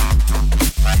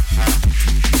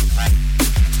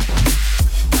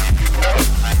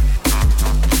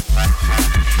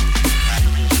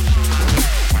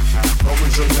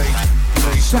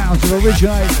 Sounds of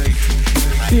Originate,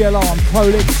 DLR and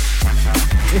Polix.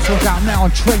 This one's out now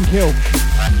on Tranquil.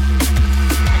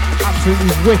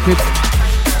 Absolutely wicked.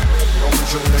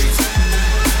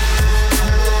 Originate.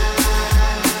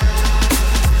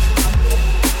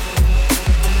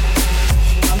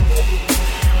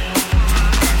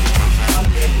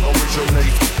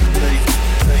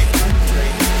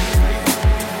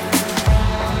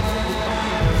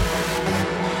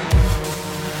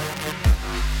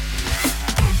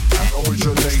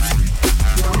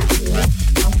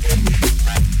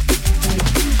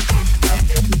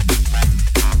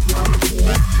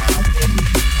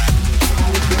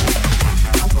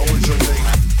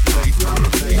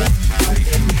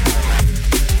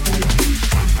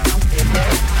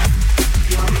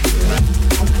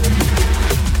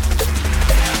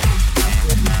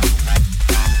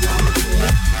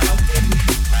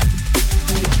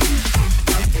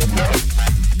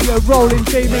 Rolling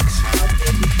D-Mix.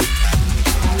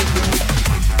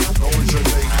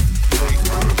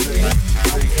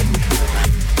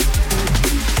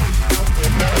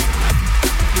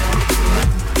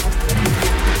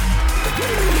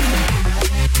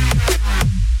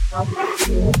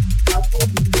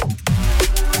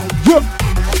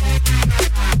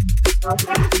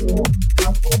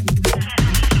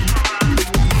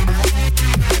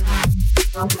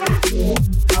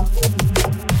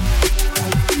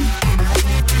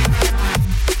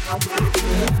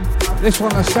 This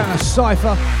one, the sound of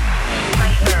Cypher.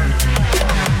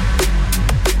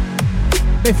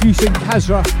 Nephew Sing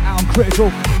Kazra out on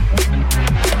Critical.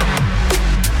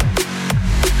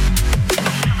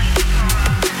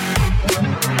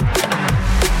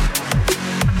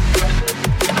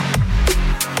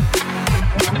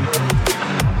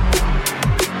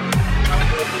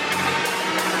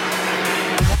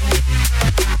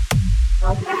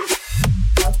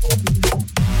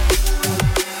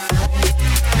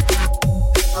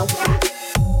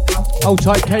 Hold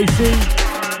tight, Casey.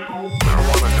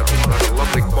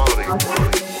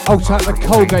 Hold tight, the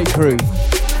Colgate crew.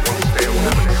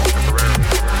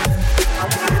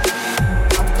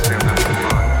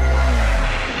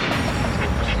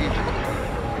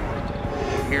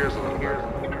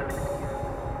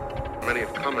 Many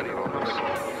have come and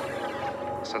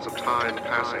gone. Sense of time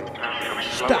passing.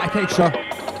 Static Extra.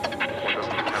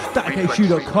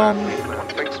 StaticHQ.com.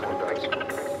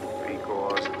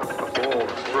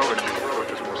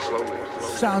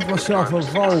 Sounds myself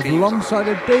evolve alongside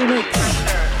a D-Mix.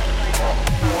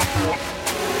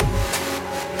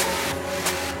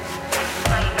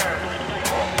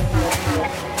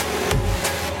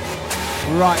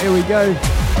 Right, here we go.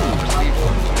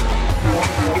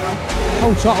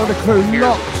 Hold tight on the crew,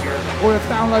 locked. Or the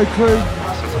download crew.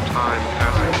 Sense of time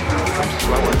passing.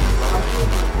 Slower.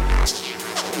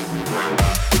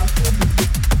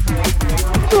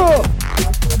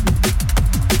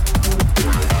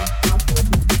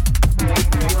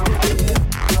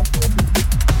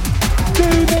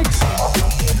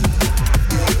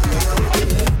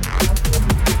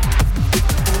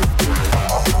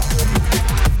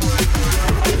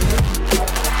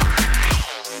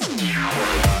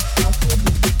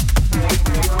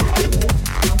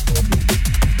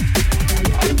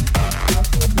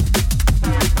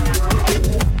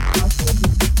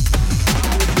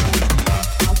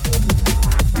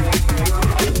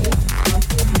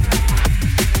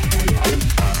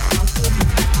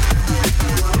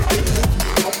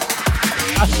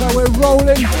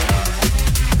 Rolling.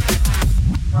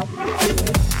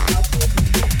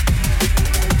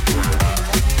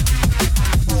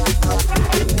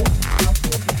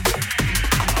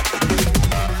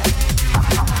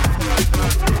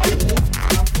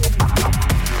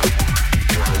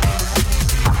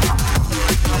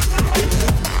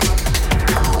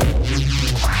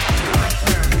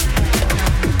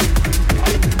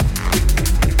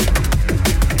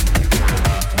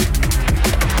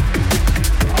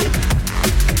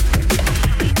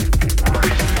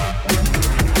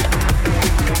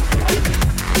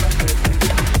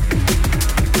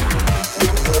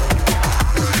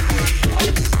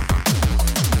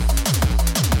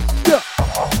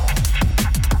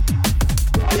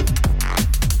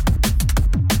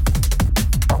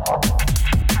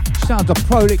 Sounds of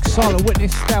Prolix, Silent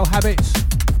Witness, Stale Habits.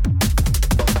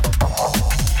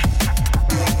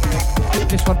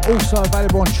 This one also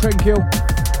available on Trendkill.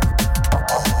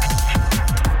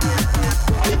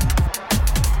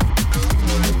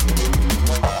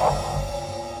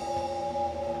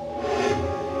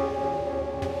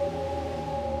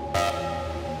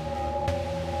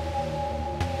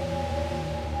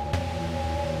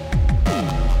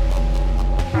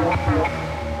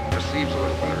 Receives a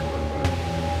little better.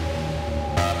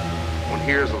 One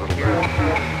hears a little better.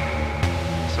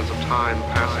 Sense of time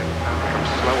passing becomes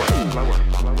slower, slower,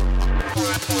 slower.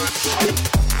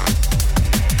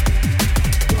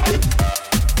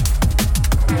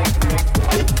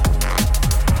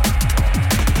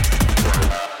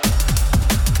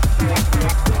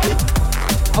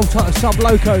 Hold tight the Sub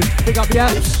Loco, pick up the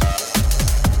apps.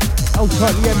 Hold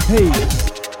tight the MP.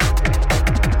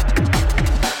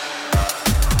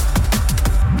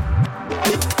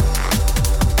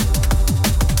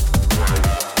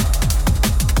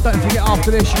 Don't forget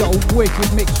after this you got a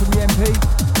wicked mix from the MP.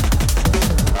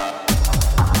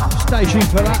 Stay tuned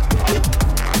for that.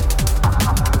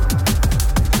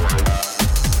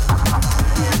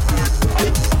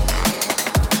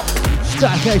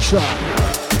 Static Extra.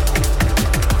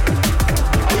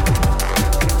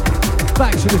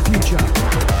 Back to the Future.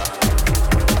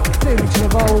 Phoenix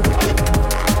Evolve.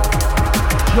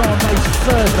 Drum Bass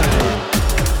Thursday.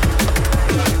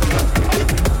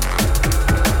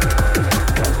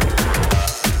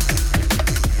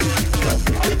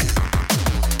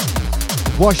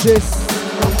 Watch this.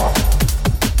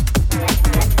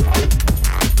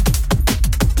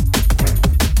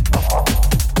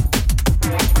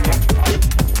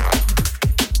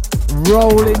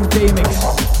 Rolling D-Mix.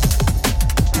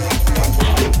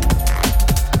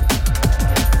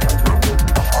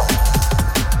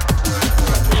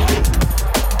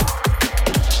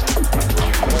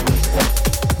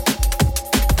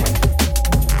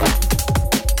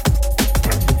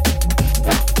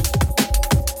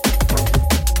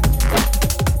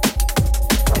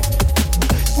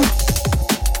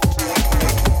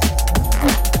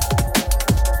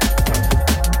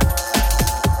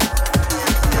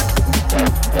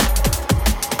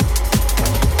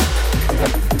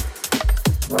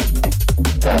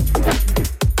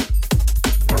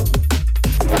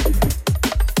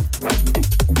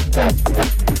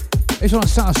 This one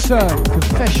sounds Sir,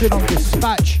 Confession on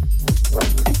Dispatch.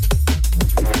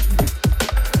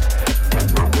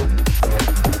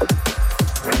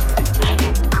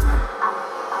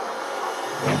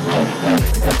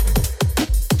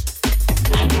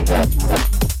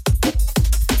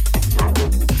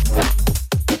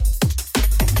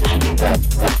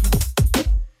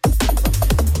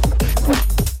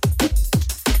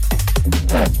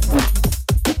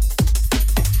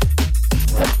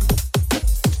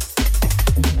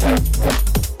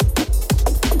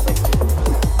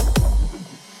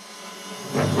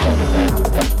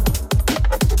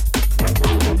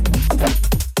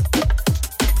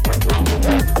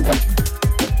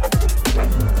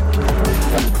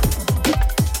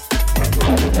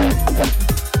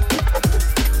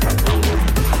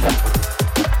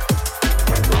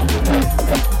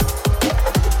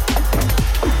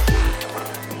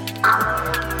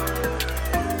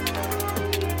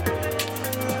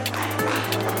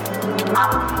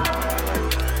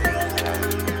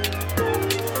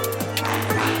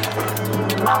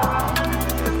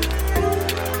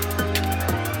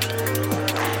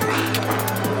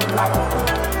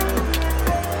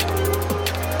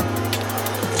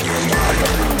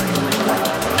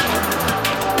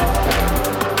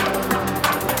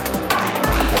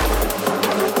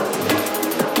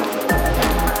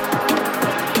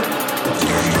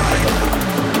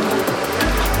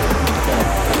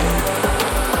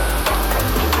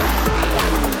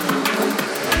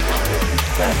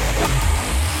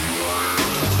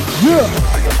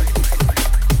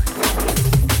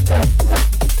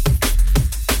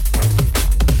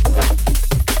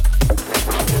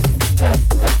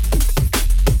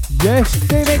 Yes,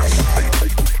 Phoenix.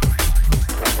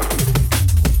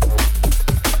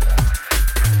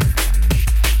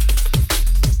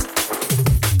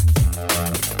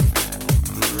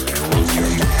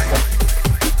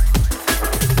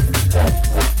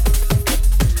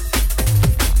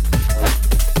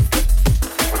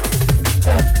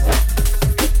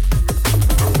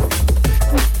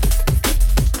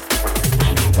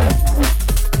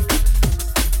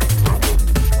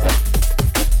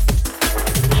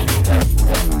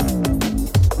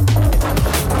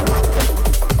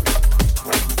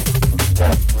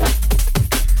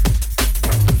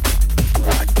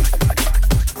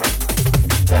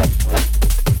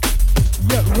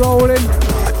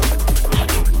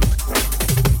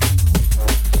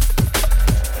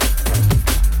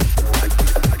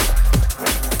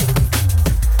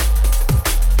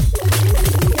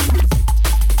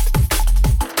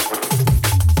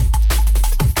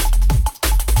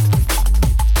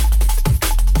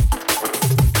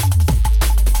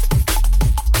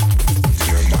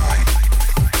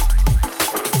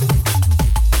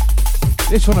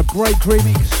 This one a break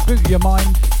remix, Spook Your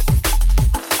Mind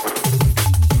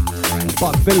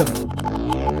by Willem.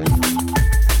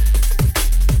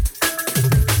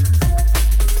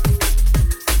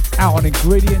 Out on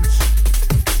Ingredients.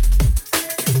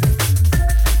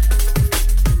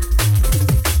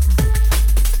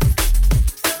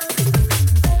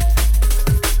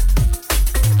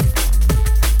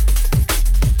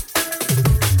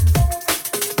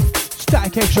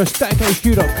 Static Extra,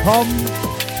 statichq.com.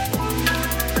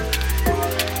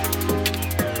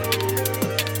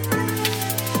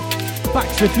 Back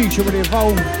to the Future with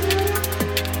Evolve.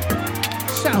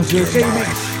 Sounds your D-Mix.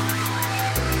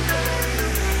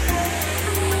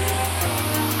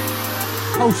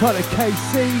 Hold tight to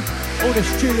KC, all the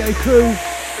studio crew.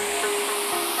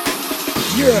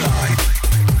 Yeah.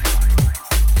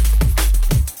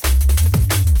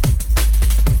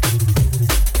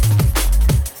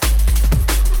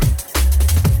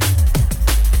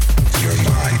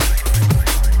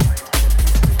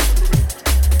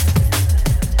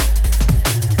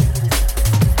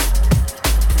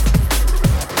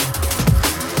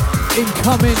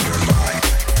 Incoming.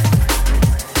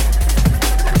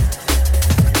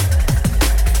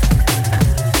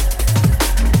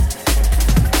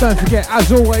 Don't forget,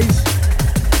 as always,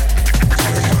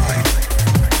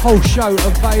 whole show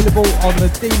available on the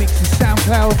D-Mix and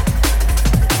SoundCloud.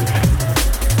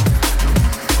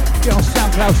 Get on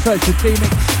SoundCloud, search for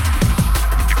D-Mix.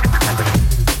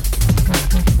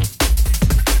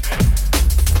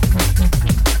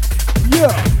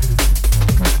 Yeah.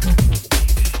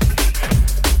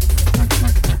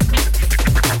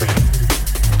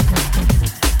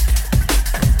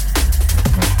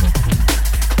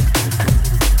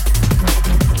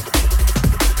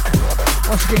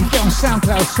 Once again, get on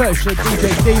SoundCloud, search for DJ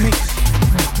D-Mix.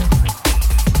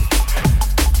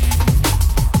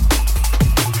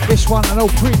 This one and all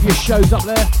previous shows up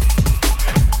there.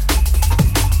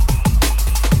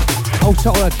 Old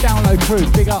Total Download crew,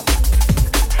 big up.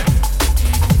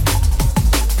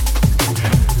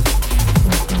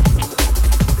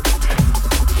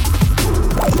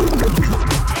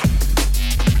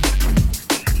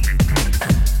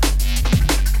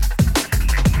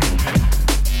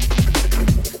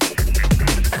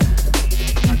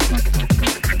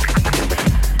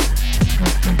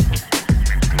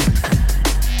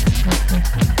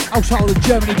 Old Total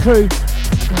Germany crew.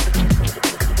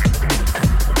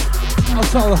 Old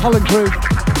Total Holland crew.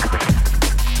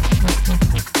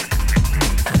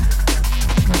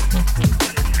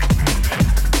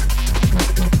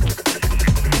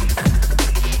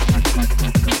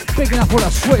 Bigging up all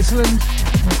of Switzerland,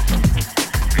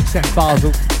 except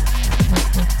Basel.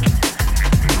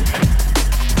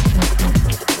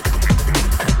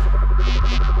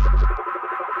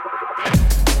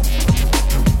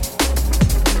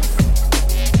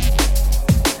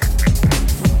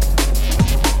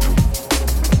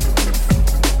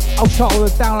 Old Total the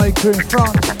download crew in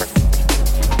France.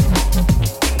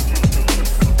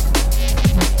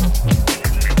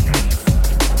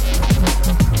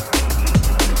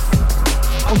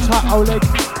 Old Total Oleg.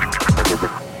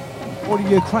 All the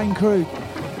Ukraine crew.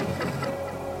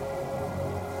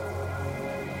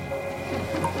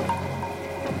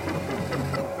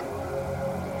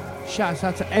 Shouts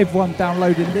out to everyone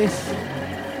downloading this.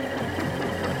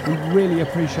 We really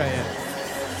appreciate it.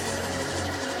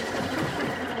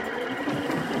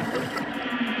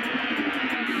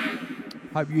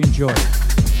 Hope you enjoy.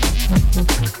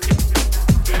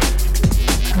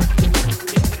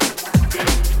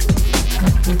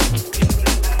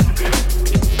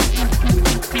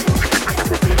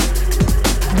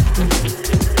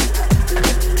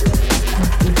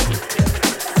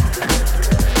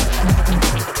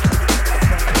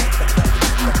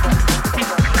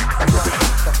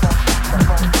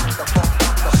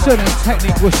 Certain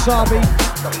Technic Wasabi.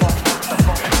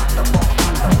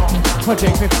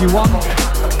 Project 51.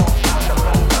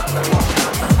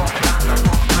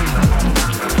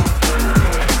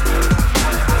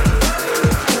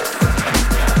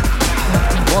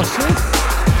 What's this?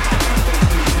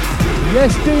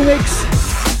 Yes, D-Mix.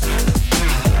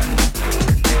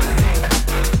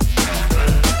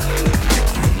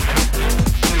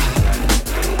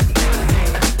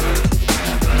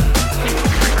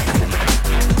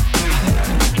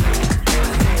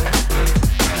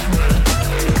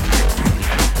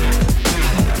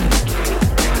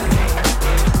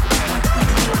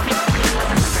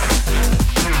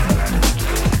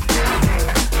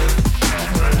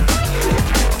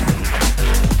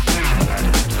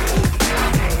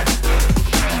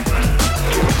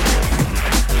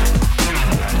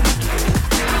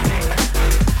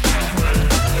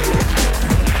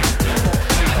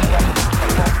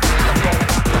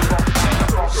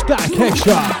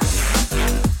 Extra.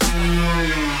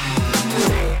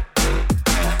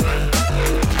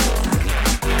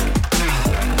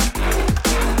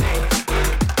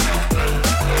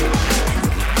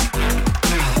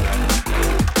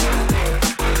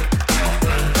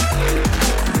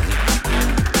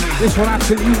 This one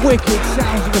absolutely wicked,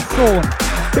 Sounds of the Thorn,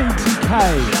 BTK.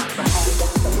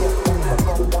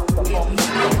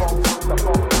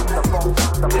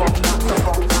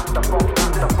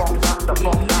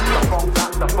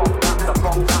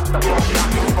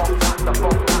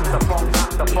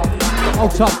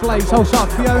 Hold up Blaze, hold up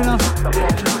Fiona.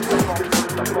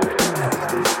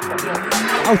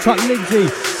 Hold up Lindsay,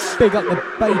 big up the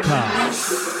baker.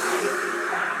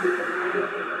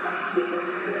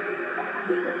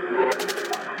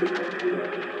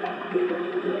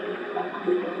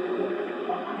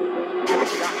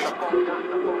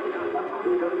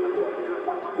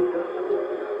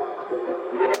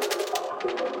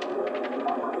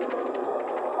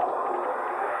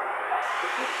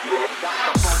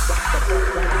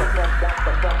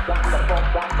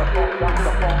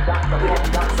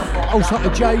 Also to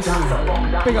Jace,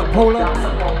 big up Paula.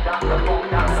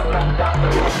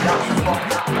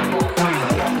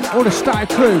 All the Static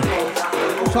crew,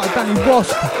 also to Danny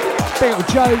Wasp, big up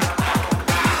Joe.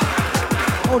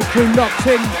 All the crew locked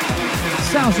in,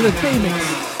 Sounds of the D-Mix.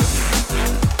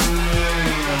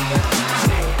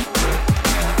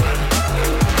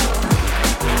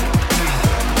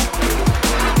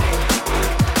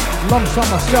 Alongside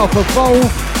myself,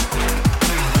 Evolve.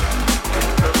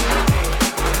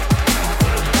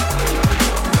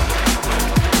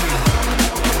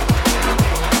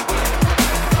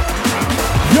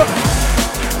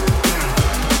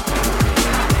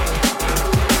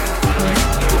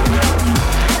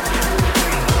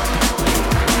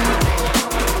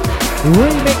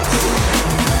 Remix.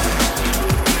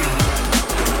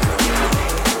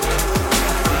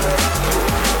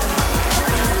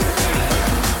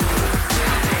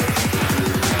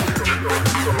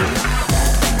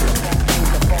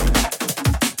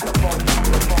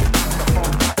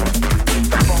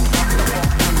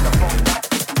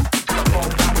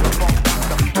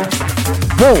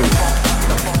 Whoa.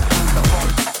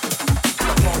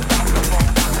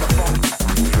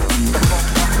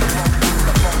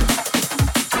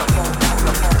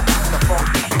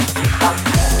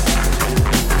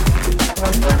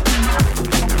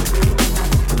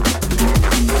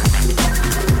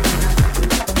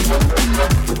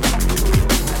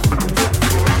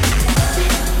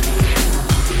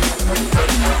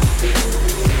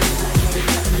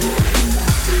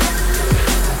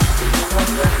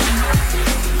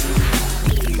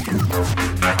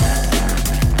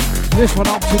 This one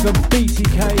up to the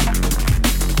BTK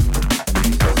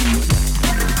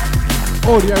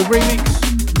Audio remix.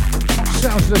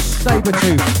 Sounds of the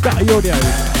Sabertooth, Gutty Audio.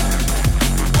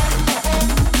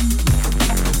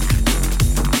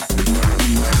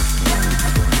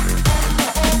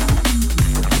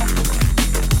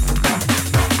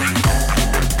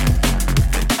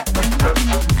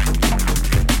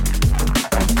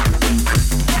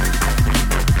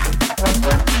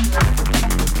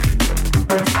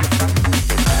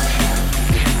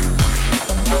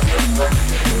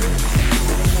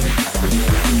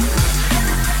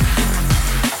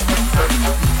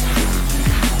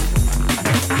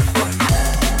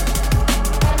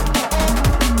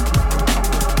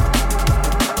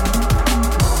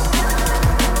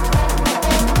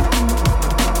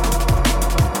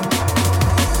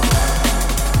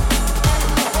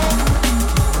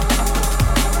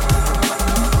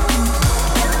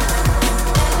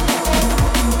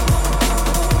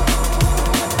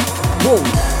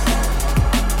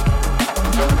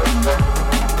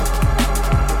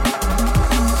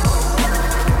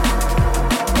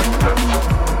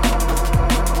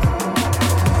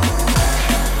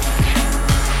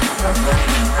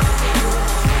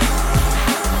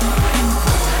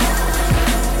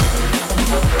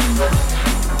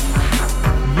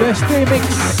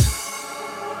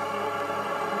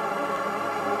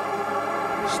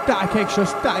 Static Extra,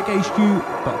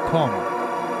 statichq.com.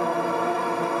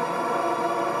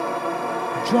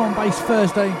 Drum and Bass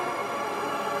Thursday,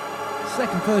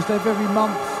 second Thursday of every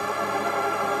month.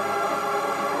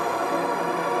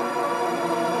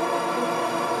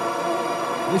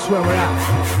 This is where we're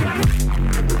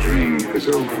at. The dream is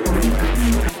over,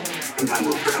 and I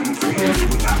will come for you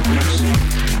without mercy.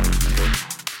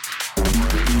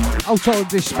 Also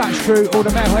Dispatch Crew, all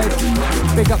the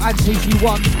Metalheads, big up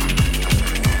Anti-G1.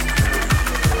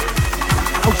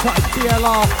 Outside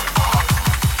DLR.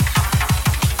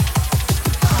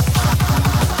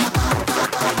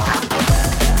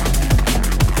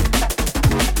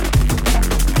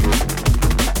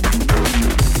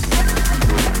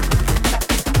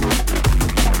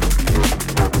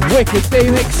 Wicked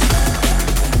D-Mix.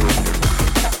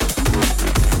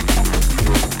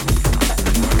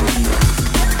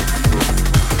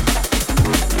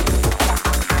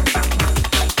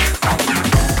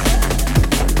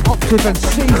 And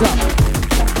Caesar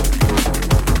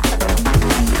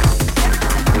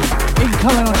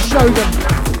incoming on Shogun.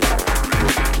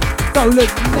 Go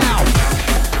look now.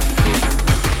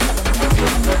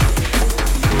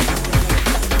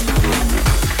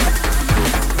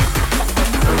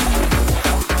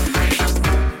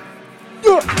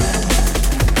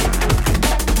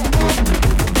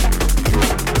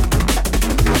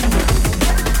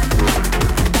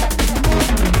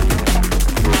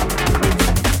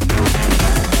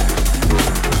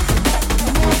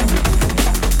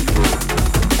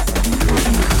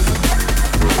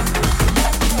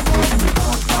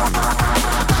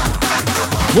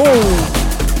 Whoa!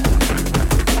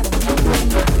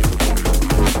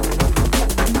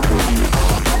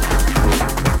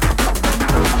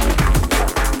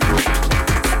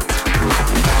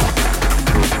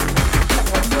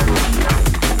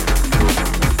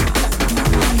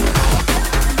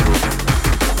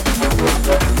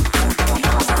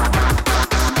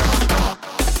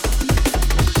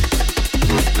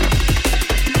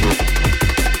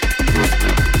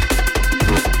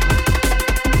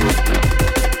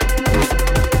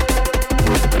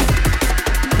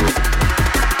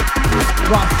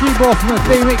 More from the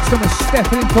D-Mix, and we're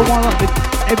stepping into one like the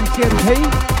MTMP,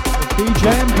 the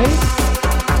DJMP.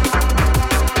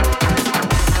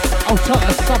 I'll start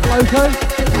a Sub Loco.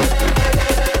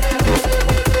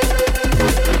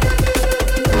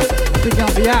 Picking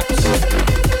up the apps.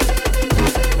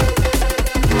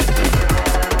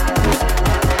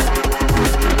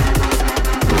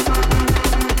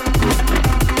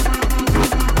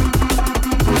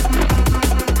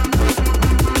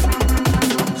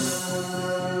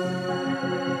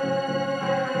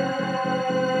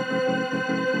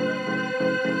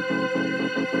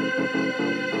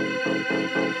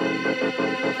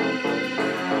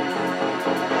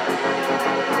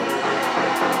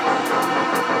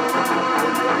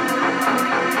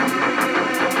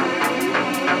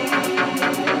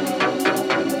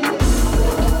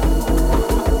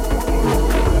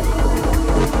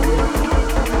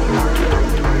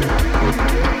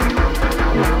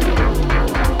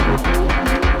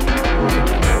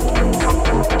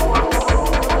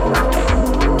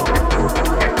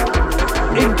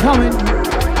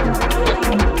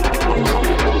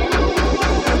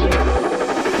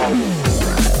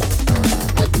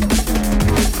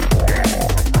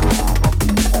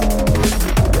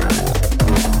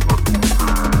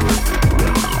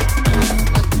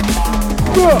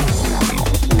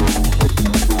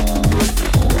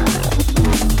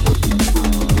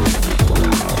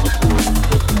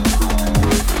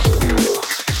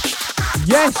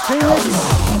 Felix.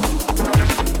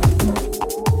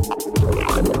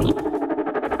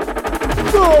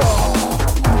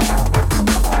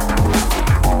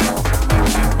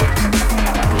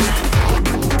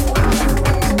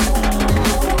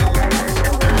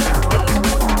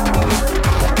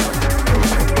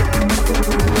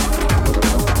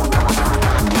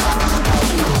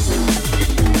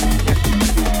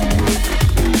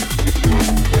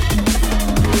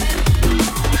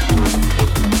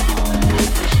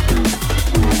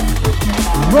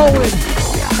 Rolling.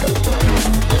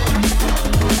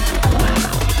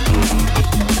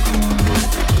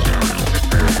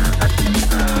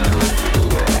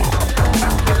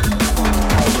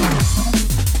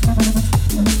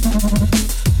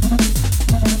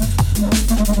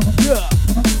 Yeah.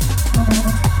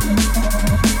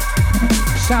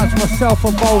 Sounds myself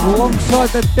involved alongside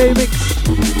the D-Mix.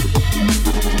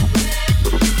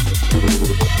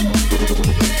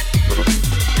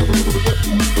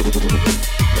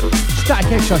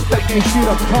 Static Extra,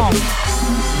 staticxu.com.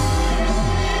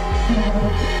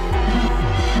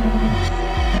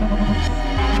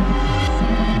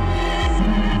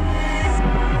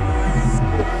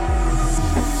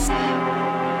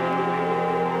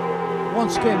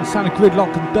 Once again, sound of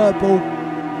Gridlock and Dirtball.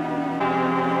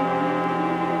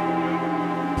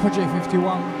 Project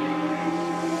 51.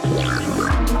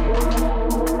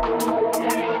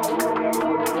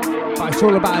 But it's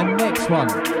all about the next one.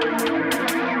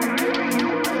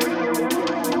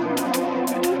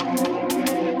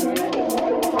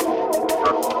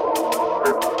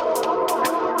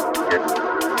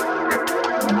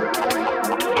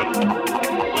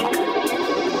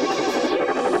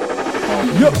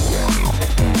 Yep.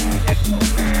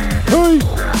 Hey.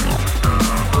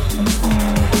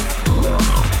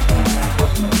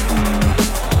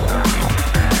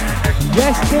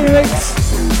 Yes, Felix.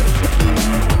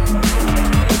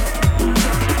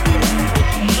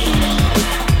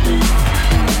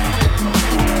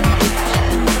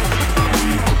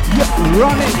 Yep,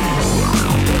 run it.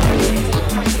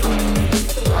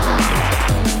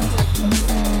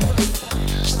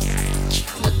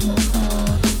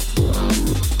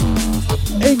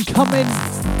 Incoming.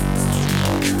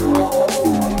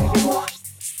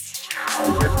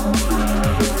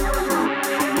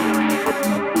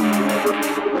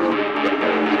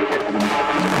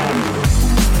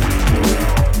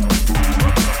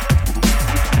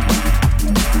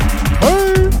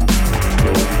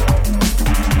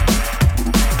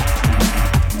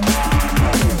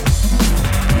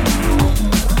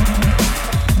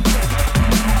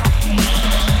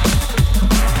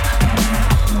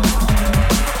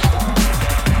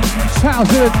 Sounds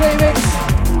of the D-Mix.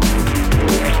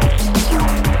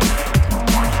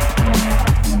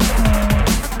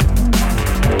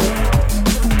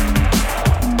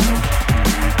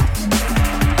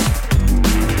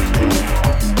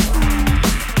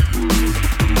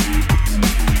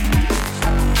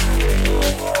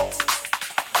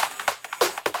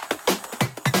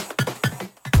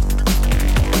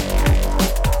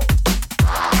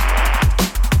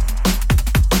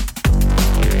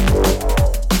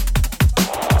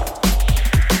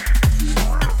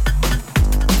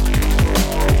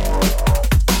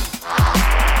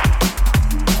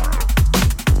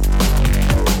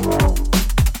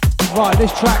 Right,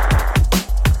 this track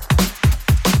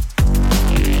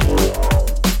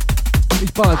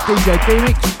is by DJ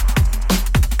D-Mix.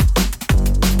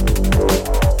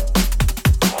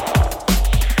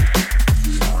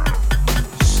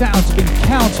 Sounds of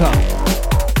Encounter.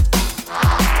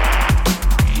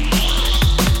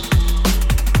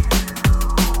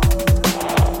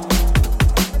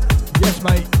 Yes,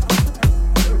 mate.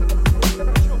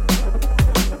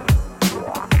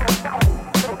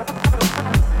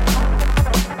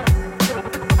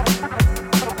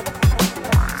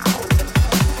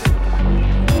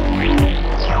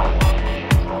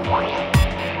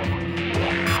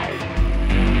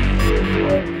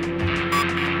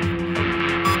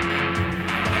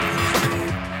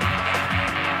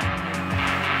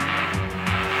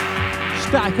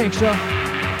 Static Extra,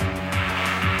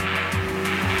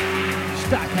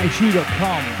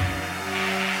 staticxu.com.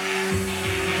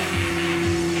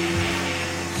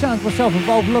 Sounds myself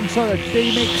involved alongside the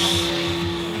D-Mix.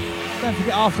 Don't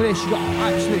forget after this you've got an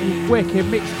absolutely wicked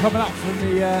mix coming up from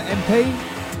the MP.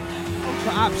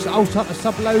 Ultra the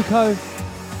Sub Loco.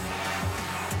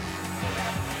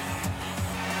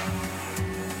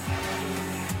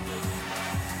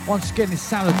 Once again, this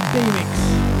sound of D-Mix.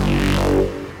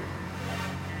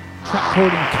 Track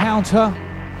called Encounter.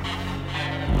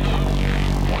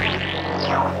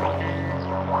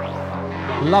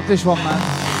 Love this one, man.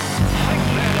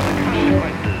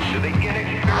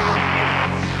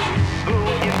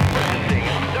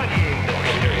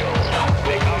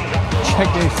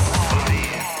 Take this.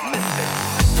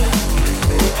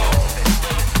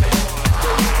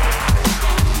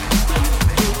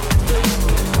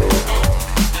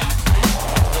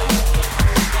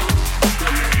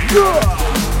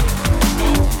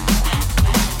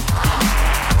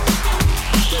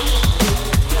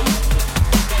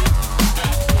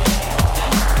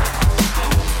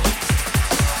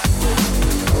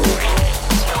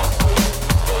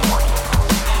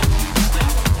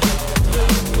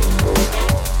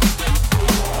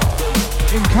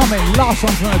 Incoming, last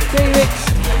one from the D-Mix.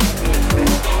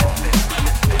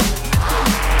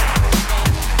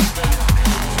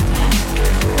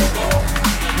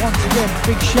 Once again,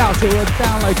 big shout to the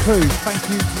download crew. Thank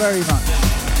you very much.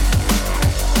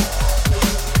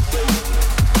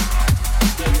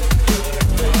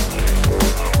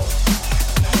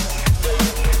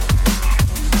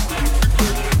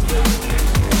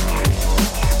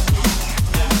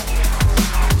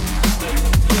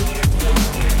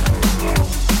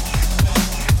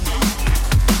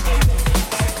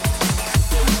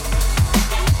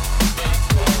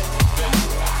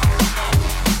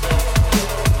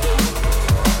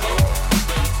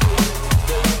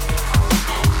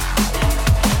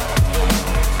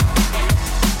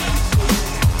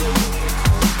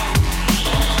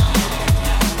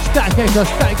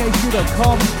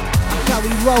 StaticHQ.com. That's how we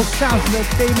roll sounds to the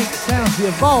D-Mix sounds to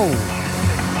evolve.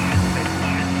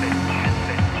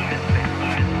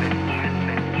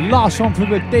 Last one from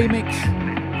the D-Mix.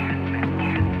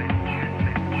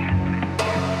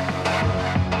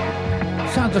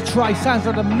 Sounds of Trey, sounds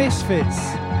of the Misfits.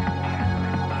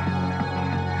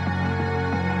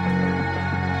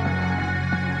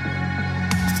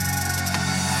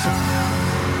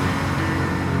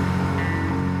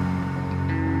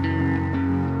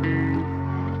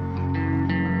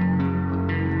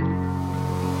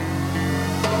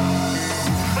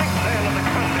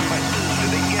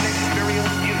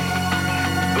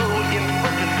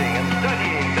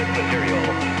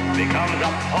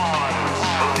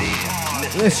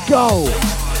 Let's go.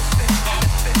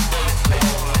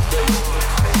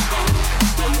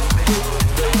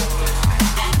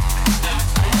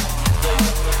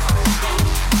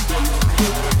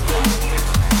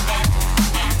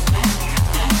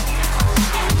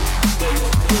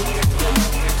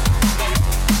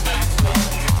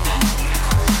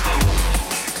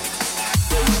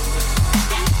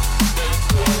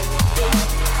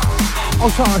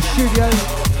 Also our studio.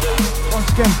 Once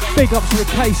again, big ups to the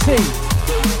KC.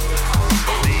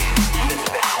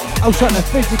 Also at the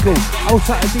Physical,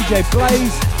 also at the DJ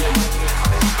Blaze,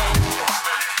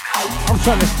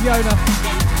 also at the Fiona.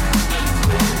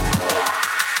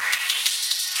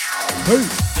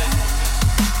 Peace.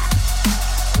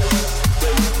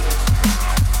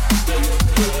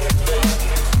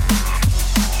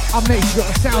 Up next, you got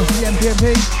the sounds of the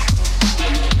MPMP.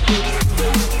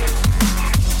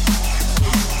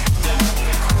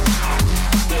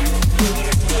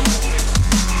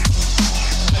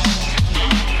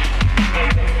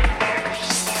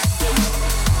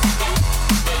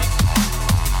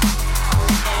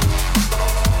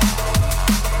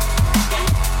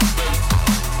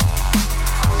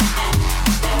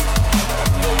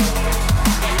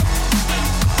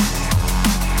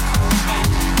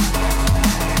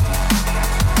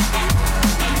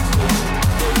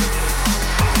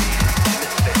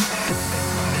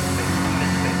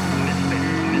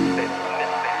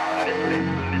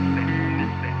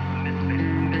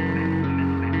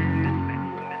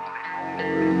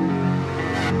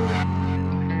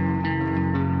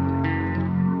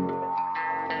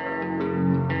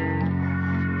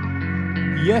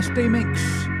 Yes, D-Mix.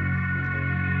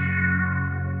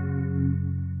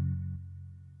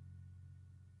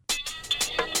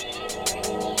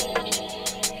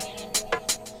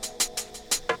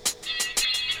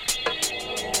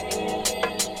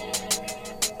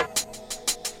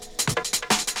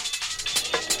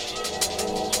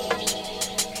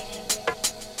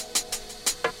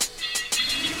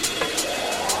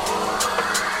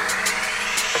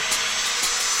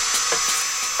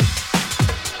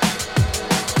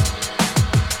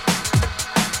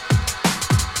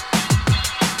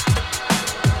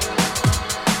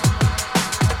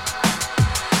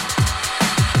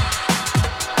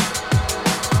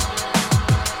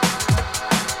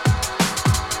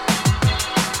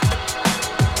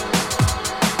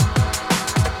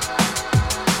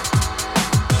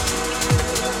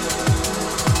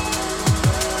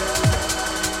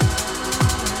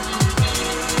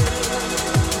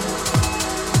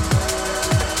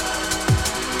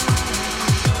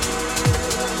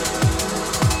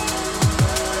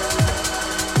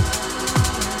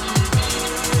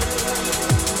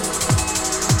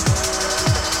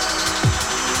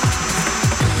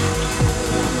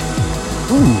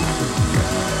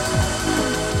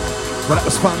 Well, that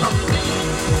was fun.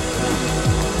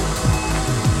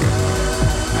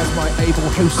 As my able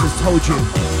host has told you,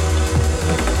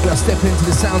 we are stepping into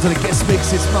the sounds of the guest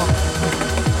mix this month.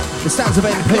 The sounds of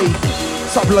MP,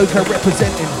 Sub Loco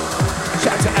representing.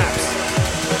 Shout out to Apps.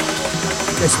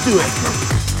 Let's do it.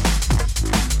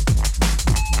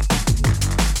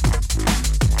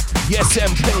 Yes,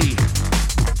 MP.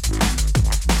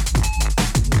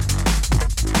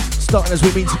 Starting as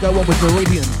we mean to go on with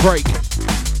Meridian Break.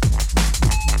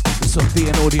 This on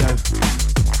DN Audio.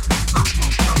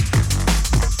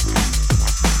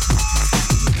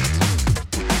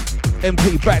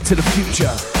 MP Back to the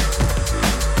Future.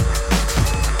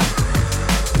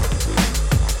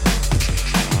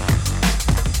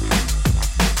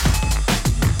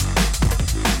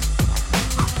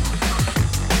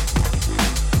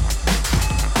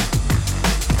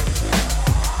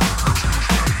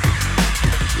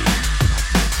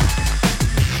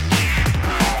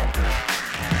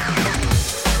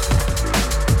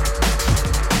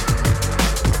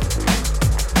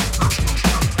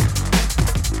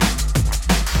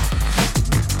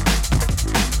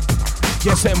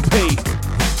 Yes, MP.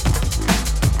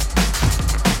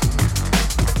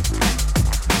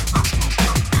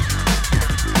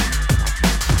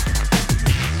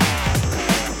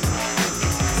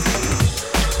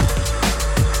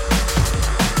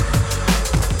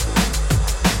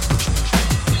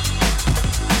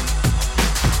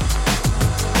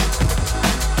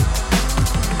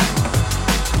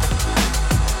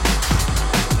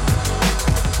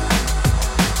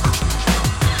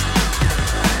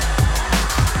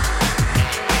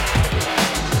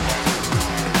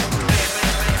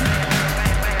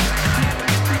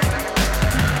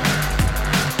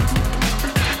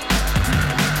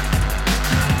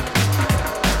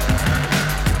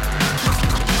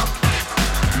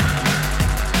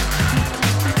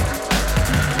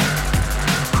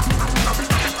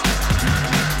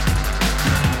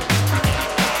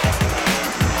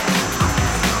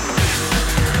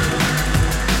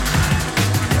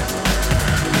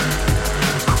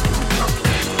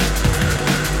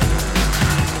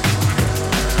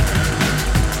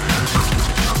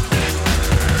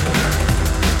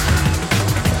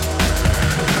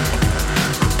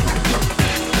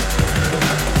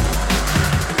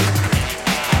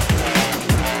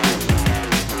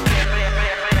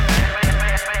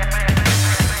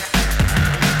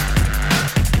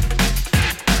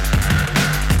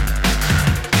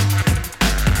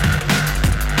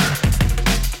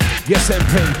 Yes,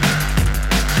 MP.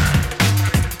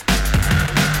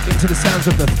 Into the sounds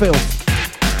of the filth.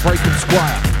 Breakum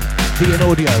Squire. DN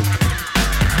Audio.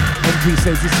 MP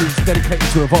says this is dedicated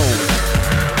to Evolve.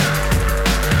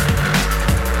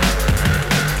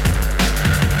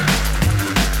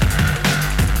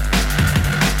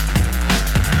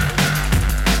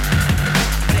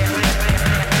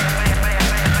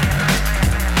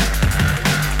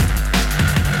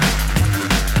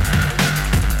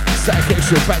 Static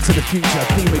Extra, Back to the Future,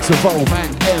 D-Mix, Evolve,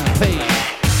 and MP.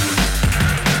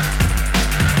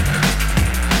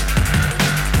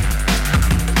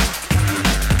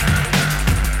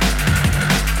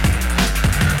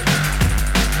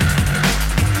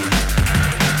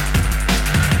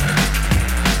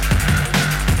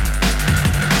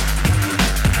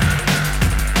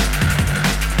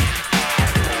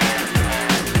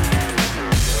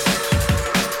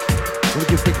 We'll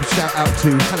give a big shout out to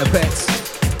Hannah Betts.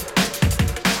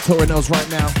 Touring those right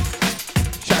now.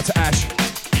 Shout out to Ash.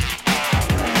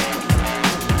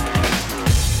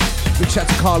 Big shout out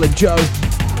to Carl and Joe.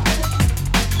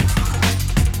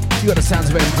 You got the sounds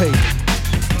of MP.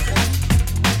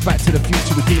 Back to the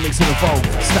Future with D-Mix and Evolve.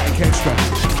 Static Extra.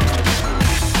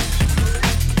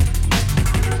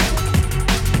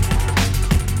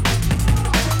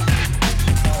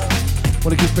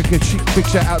 Want to give a big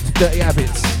shout out to Dirty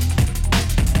Habits.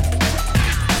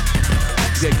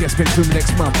 Yeah, guest mix room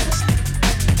next month.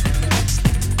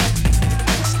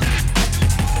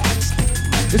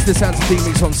 This is the sounds of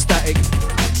D-Mix on Static.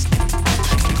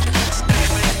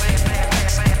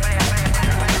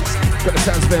 Got the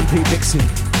sounds of MP mixing,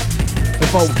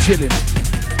 Evolve chilling,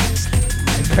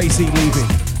 and KC leaving.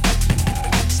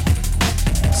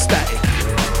 Static.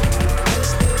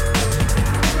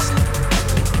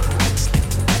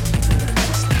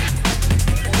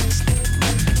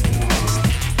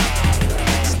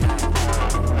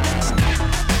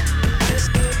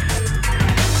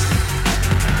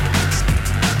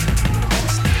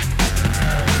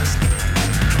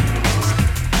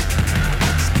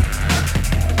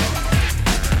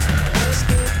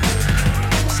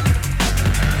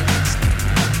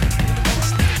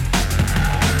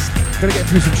 Gonna get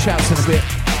through some shouts in a bit.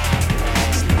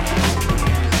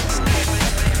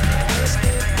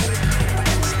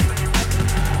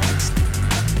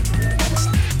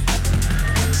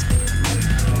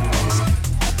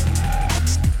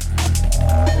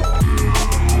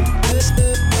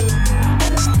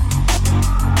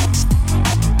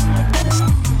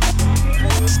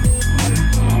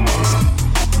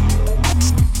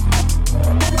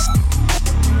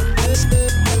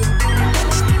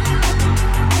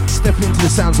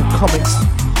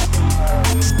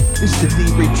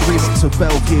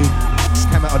 Bellevue.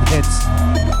 Came out on Heads.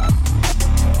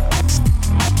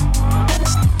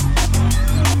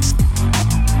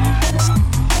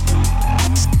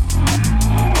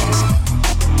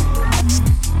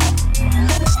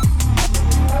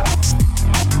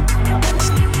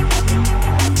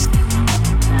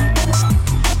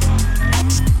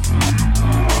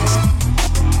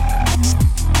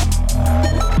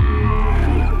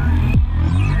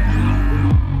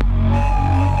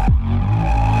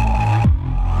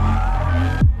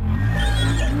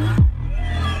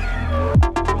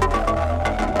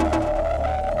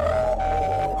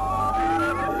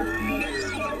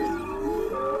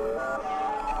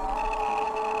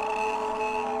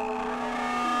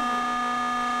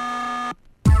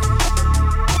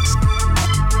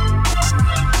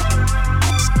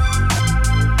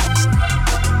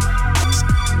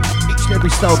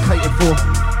 Style catered for.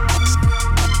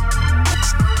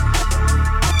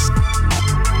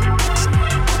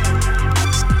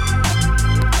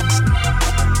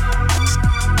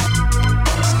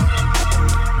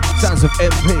 Sounds of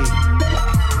MP.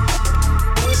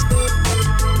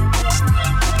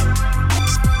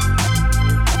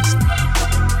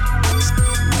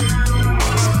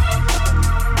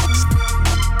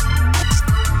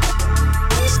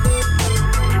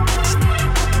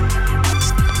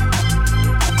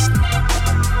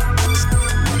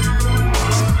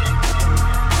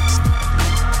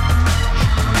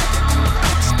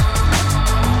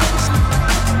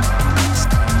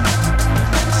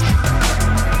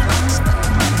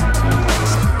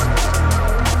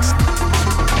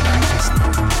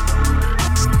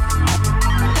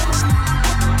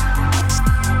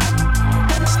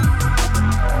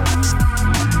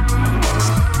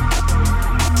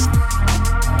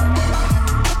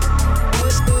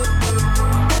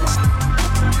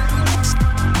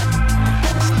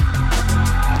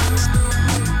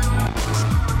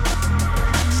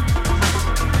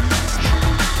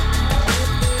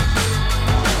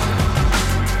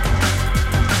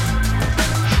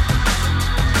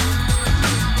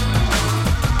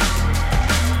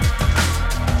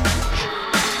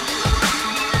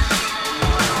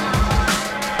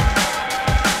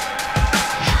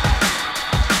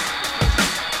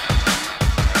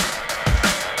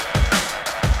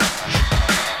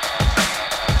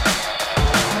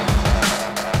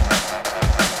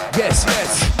 Yes,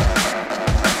 yes.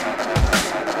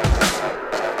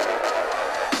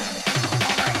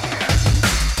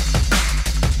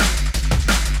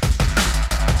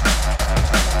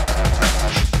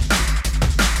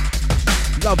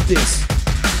 Love this.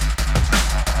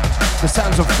 The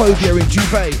sounds of Phobia in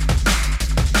Duvet.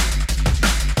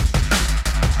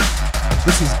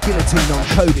 This is Guillotine on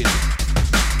Coded.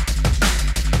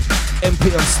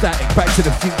 MP on Static, Back to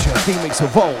the Future, D-Mix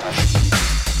Evolve.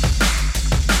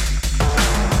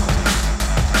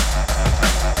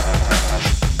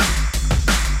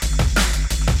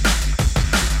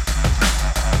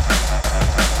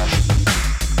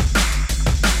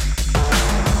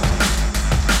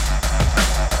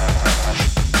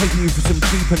 Taking you for some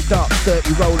deep and dark,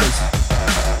 dirty rollers.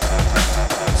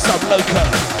 Sub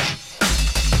Loco.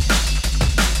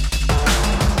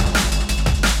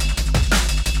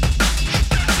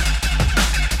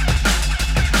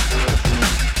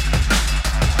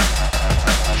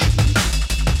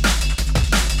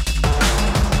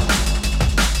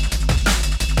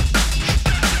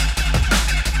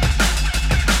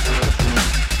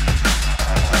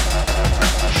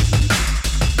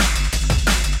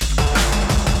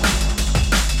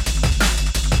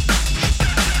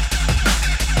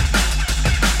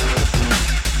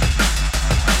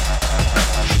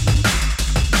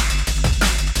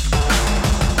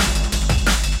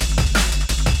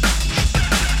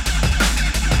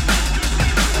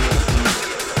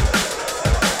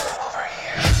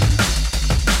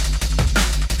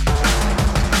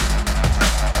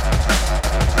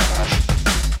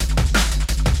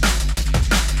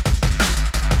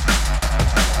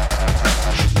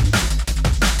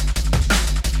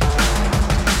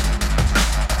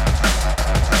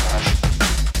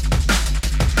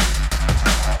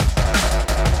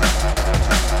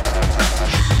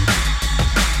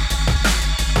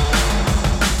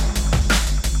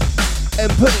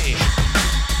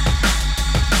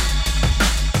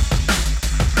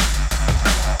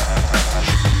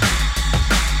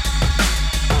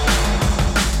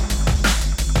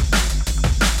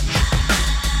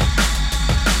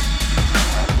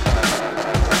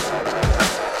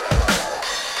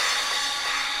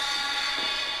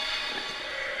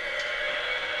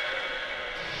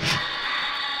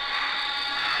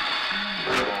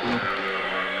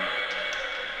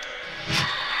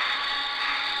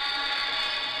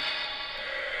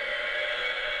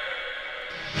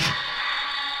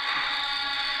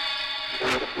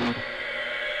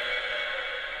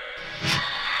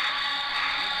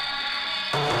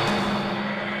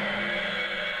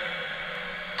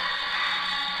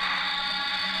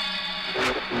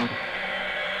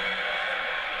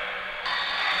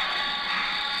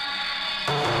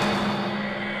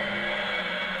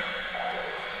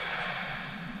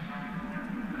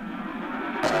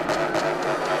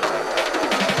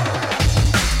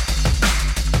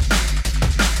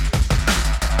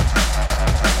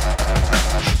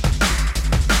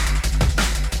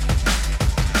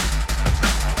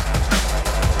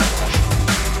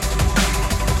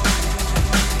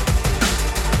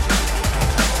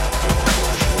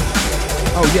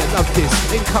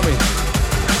 incoming.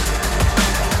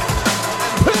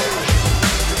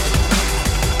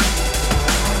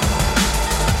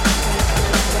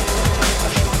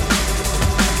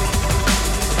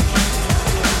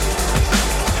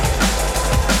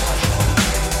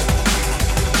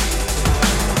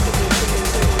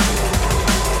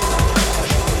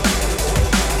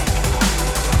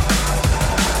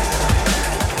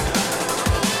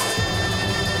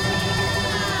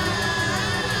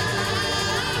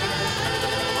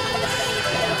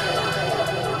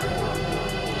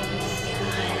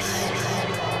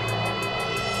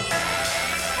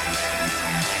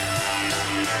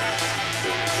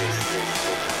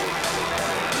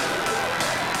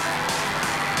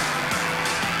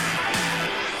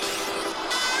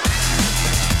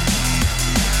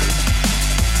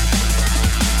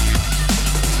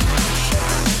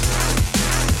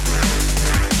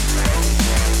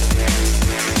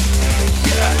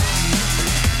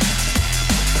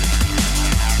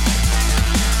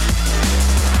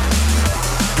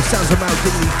 Sounds of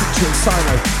Maldini featuring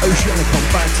Sino, Oceanic on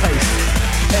Bad Taste.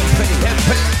 MP.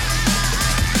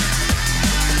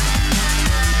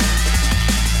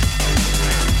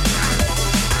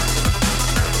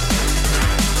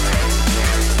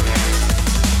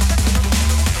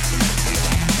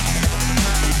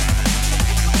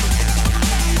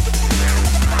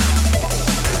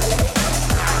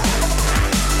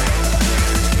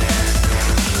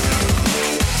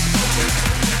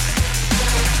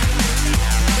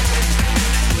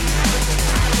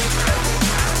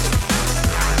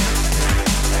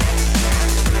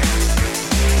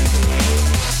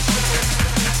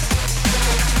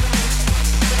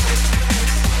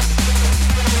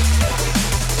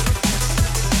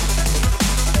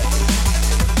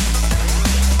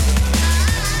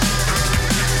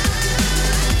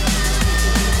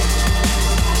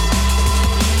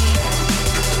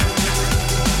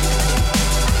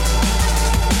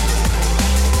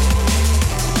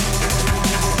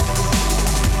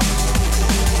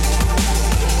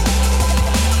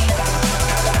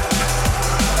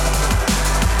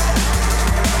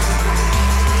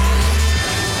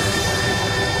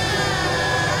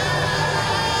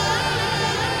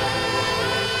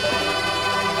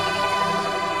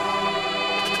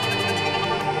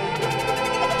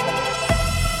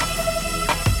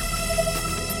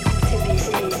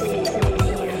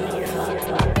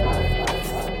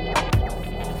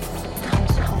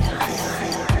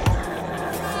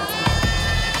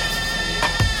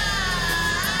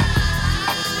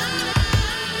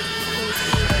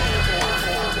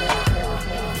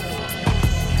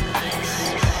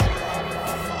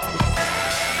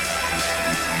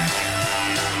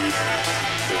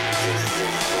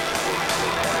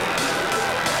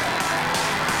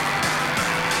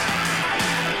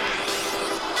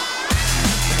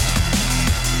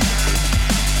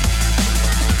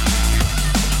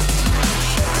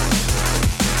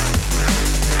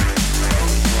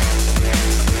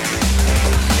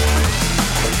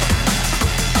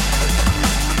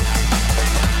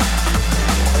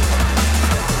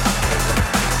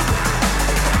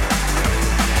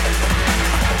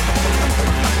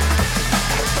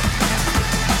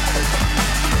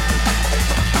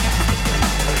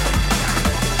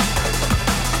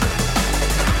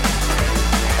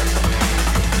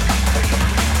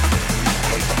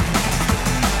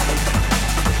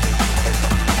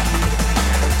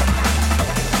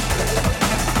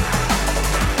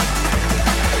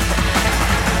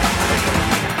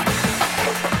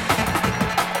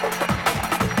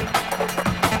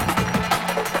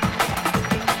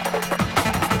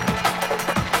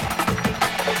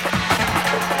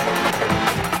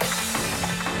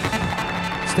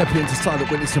 Stepping into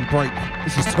Silent Witness and Break.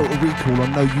 This is Total Recall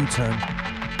on No U-Turn.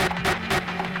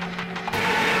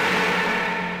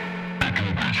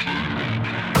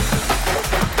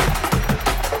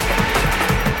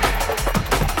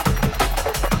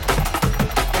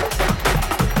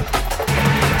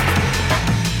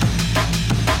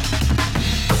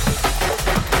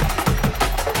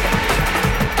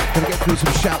 Gonna get through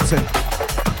some shouts in.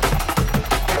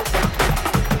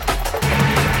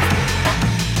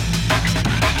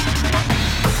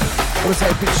 I want to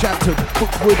say a big shout to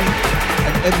Book Woody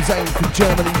and M. Zane from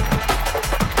Germany,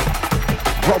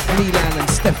 Rob Neelan and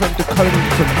Stefan de Koning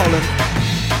from Holland,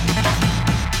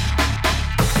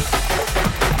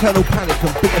 Colonel Panic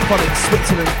and Bigophonic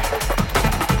Switzerland,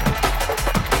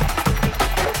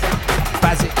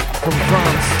 Bazik from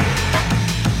France,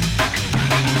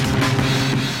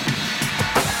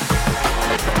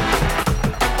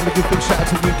 and a good big shout out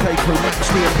to UK crew, Match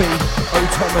D&B, O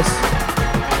Thomas,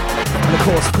 and of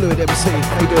course, Fluid MC.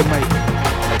 How you doing, mate?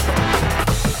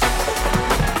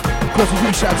 Of course, a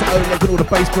huge shout to Oleg and all the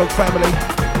Bass Blog family.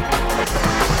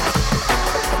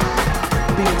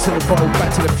 Beings and Evolve,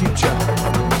 Back to the Future,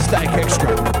 Static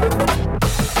Extra.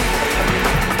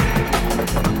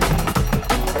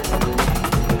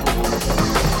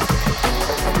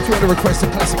 If you want to request a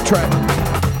classic track,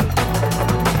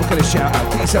 we're going to shout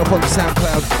out. Get yourself on the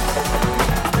SoundCloud.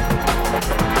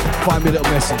 Find me a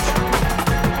little message.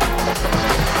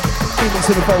 Beings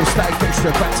and Evolve, Static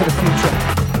Extra, Back to the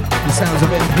Future. The sounds of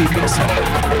MP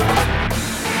mixing.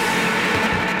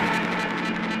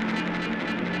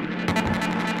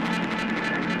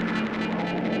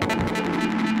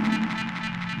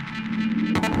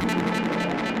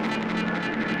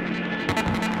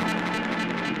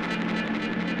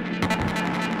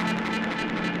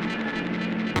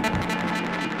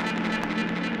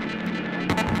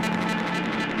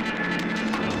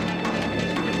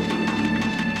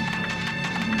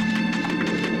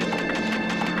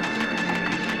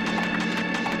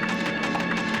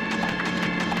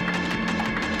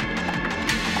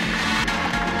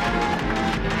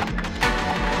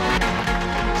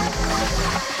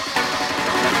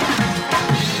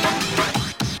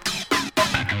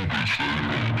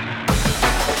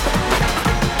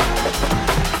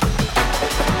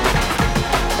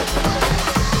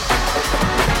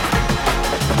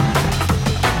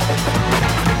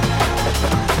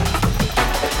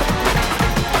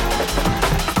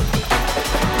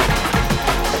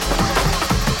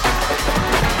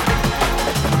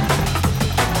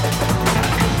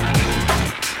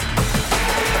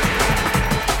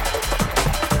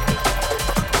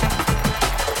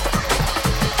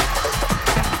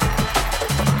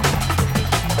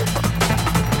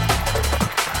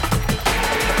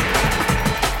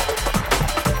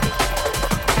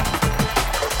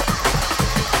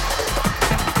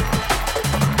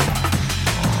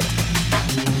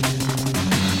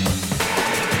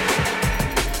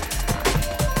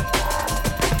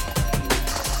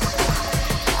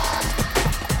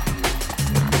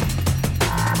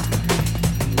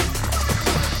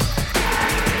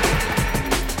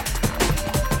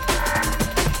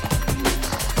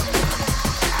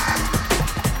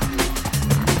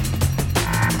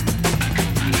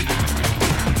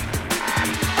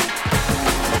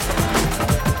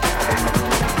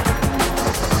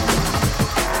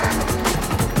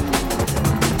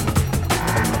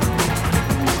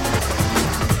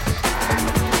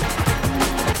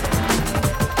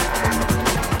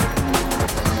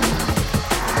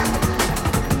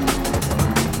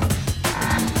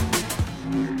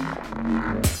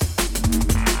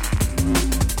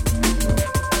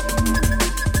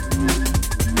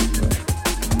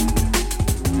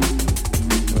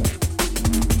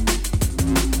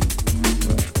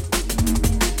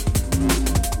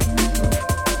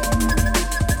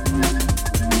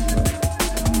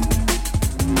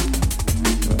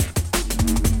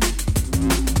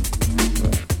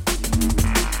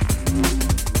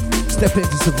 Step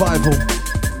into survival.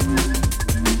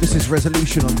 This is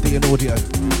Resolution on DN Audio.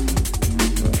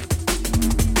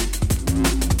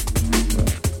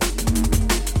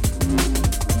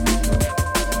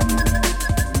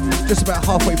 Just about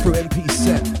halfway through MP's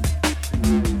set.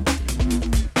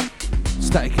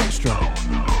 Static Extra.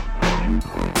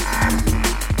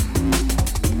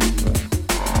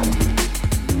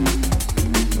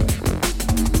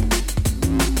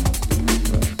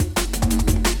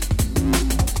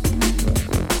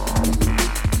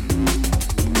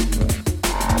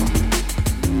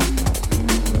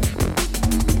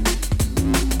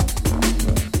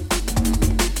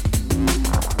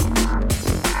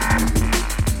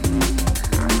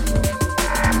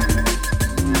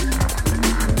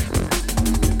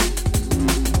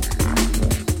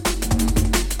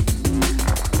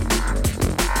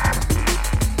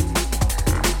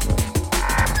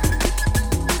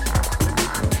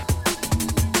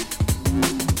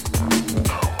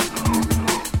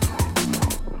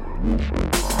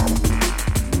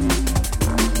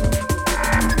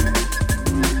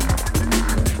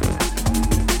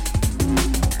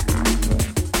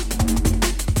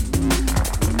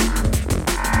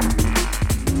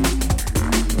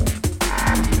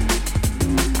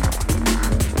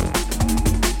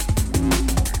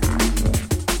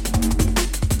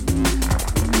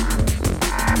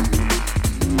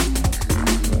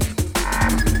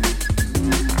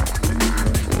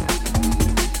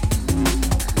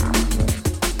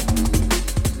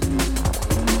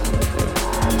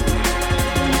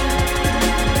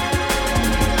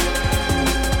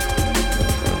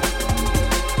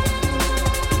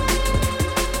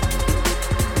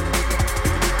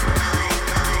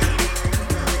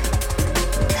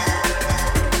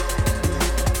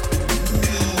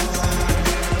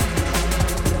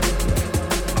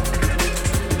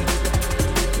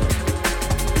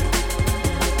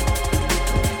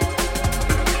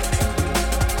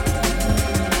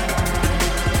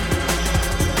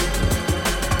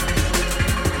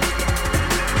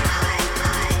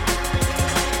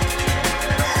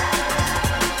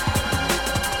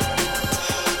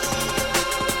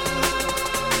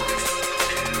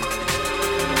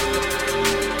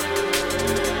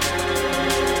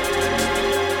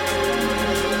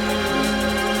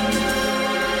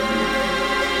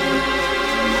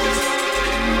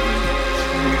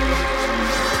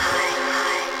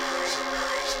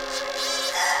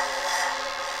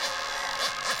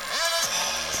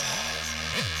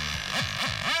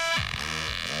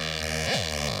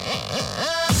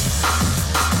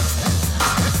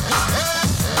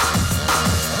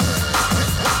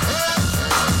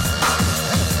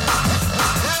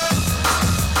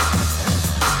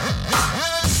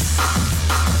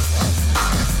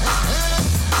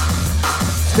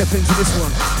 step into this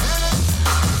one.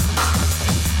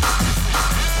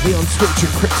 Leon Twitch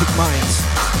and Cryptic Minds.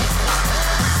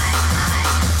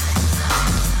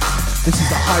 This is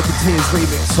the Hide the Tears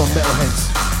remix on Metalheads.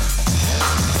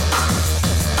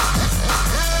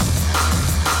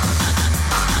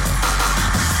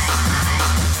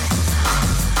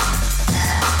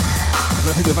 I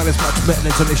don't think we've had as much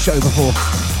Metalheads on this show before.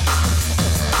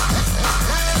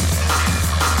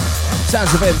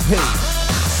 Sounds of MP.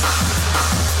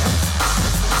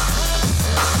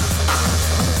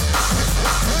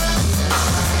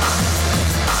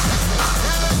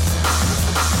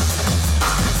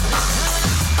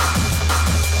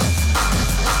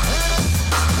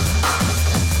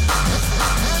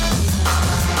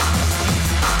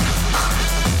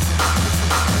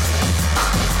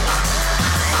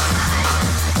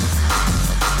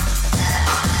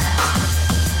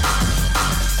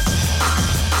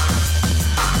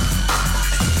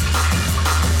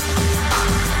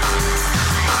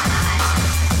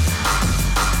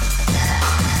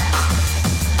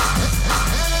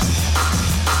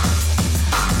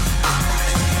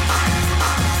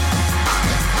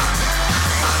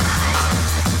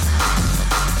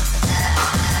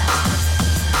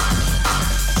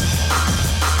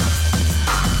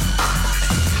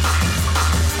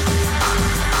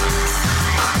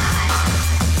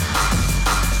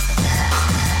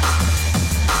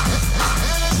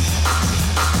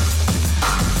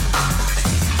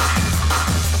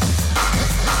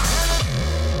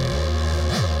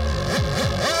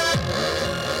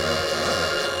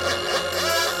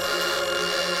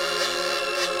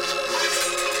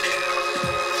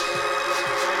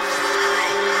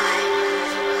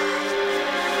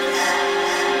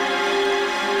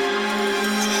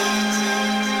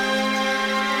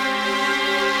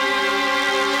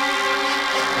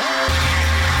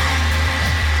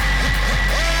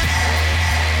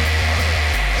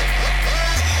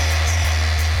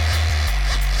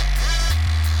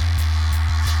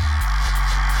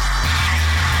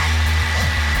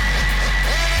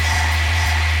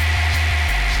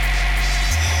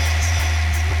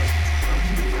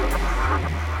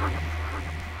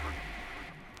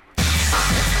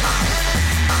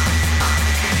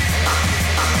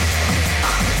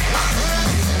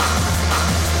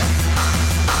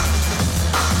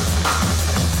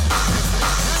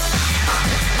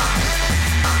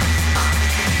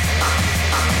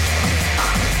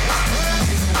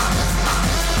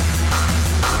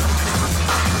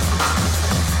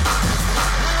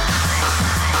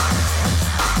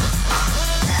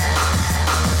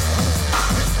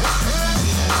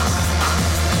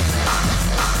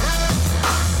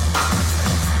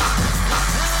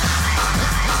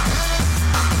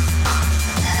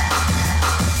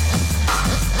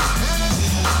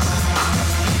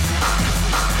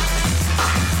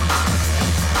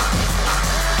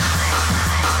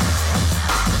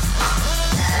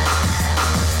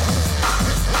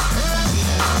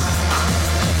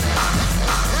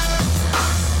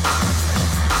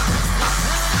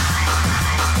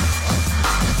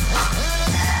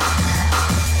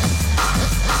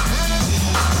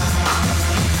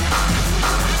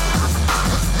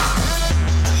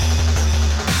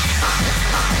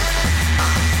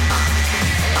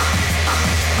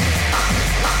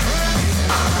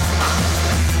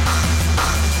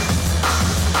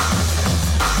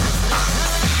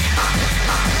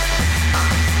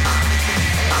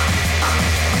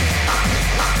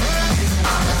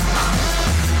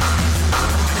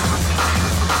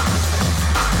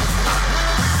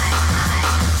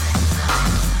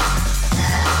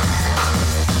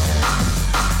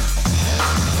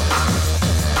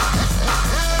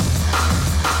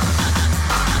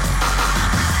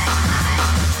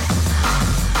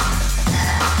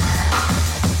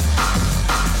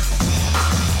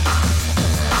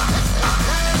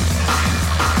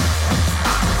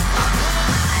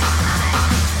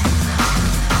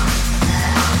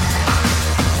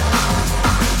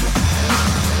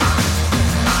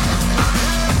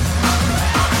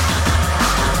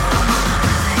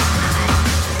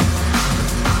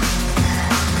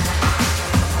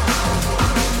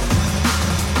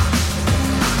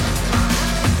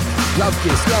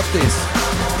 Love this.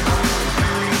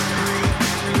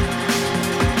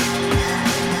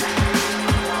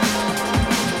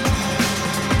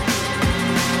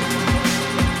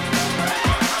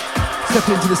 Step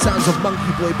into the sounds of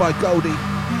Monkey Boy by Goldie.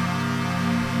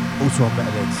 Also on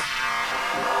Metalheads.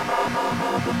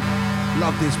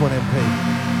 Love this one, MP.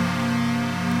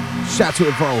 Shout to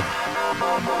Evolve.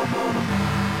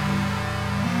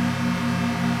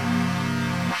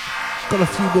 Got a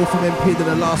few more from MP than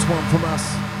the last one from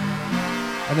us.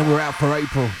 And then we're out for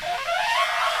April.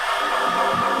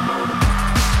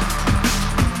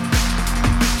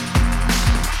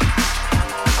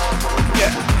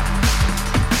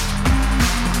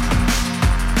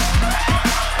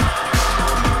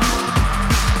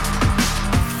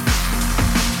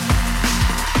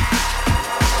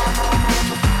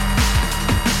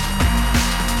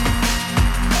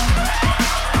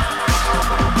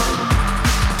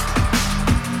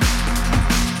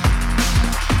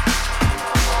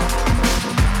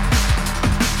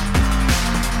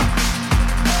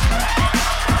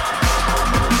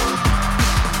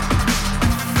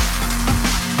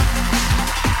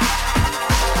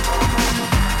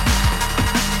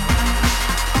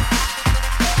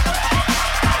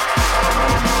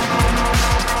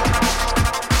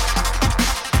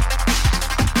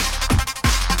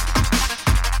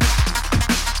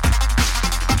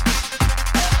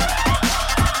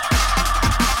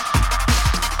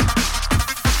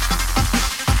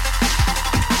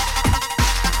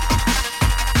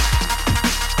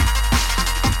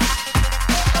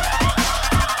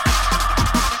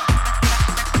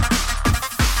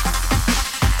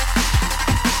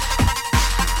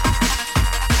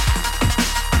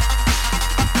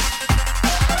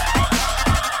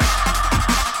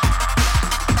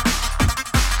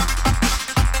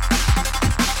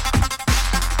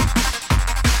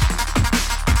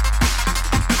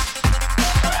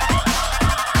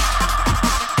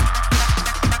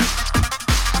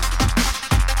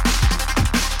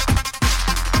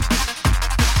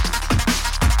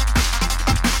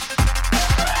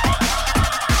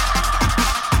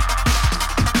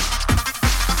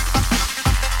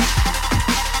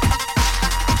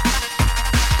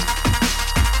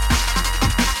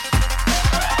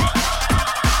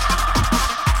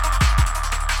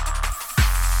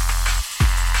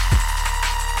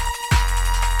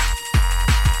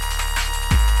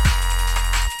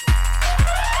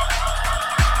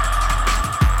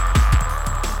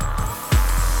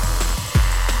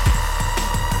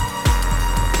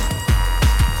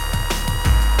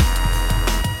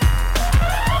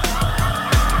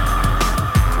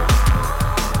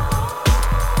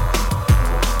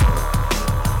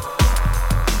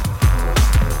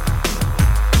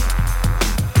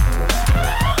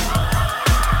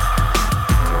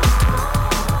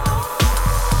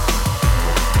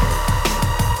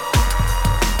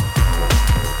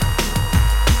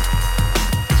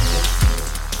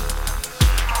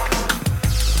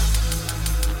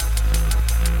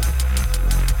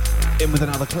 With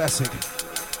another classic.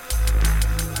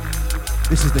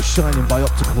 This is The Shining by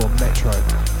Optical on Metro.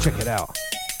 Check it out.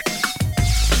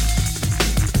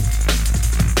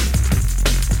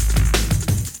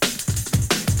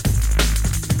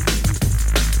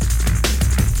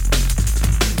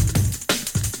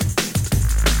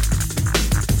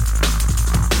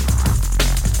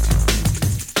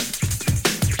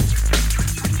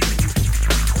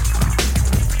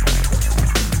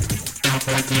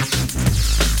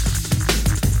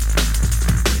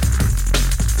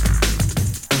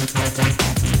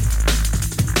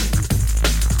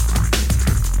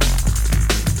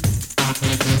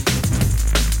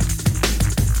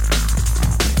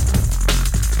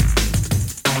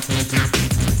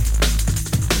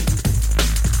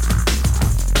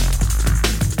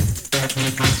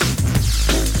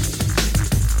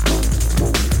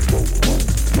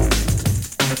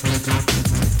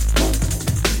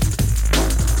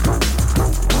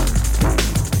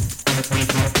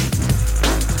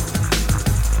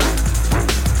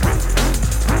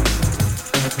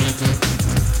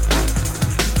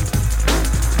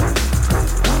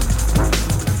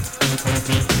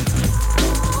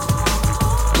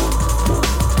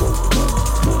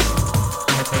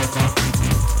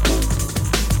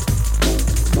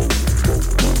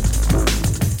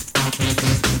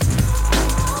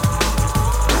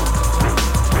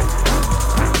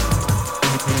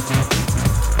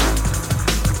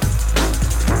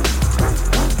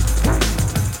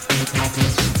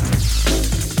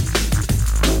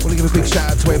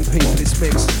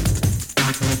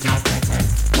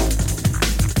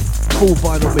 Full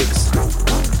vinyl mix.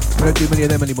 We don't do many of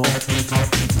them anymore.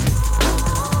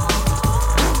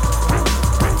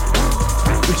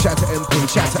 Big shout to MP,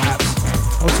 shout to Apps,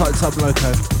 hold tight Sub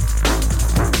Loco.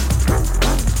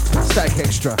 Static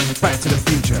Extra, Back to the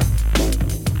Future.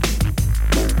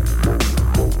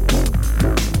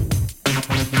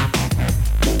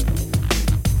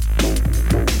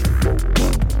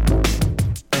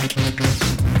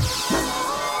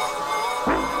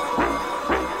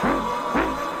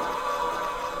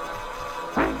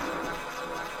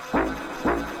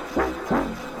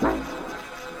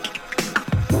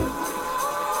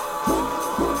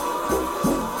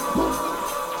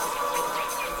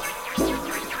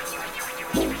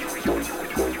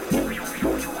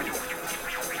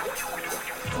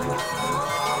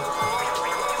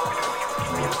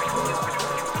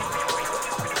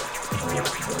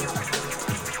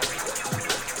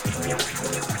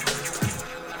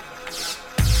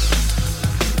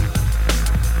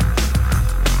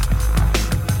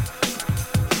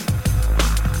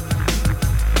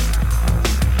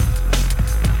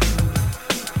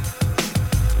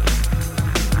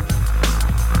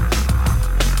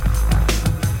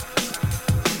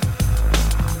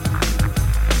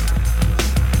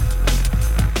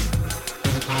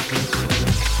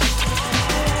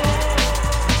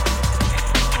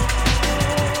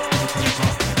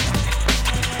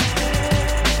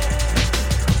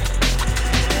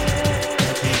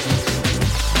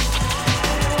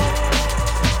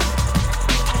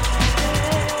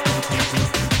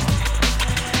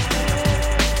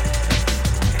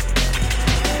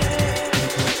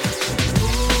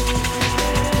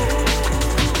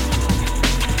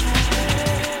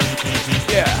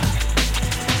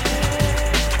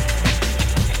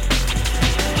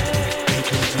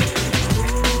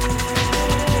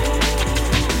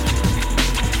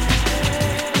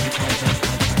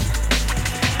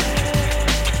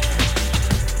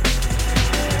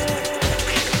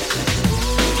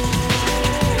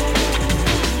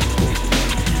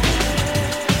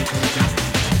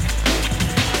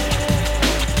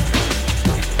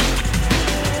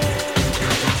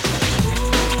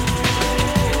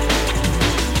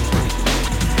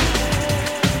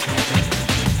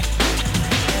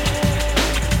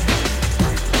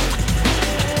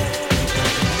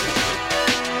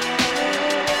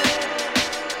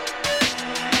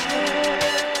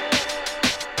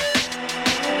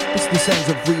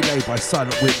 Sounds of Relay by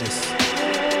Silent Witness. Hit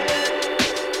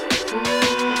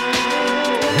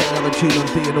another tune on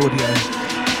D and Audio.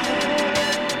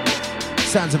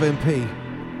 Sounds of MP,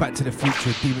 Back to the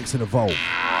Future, D-Mix and Evolve.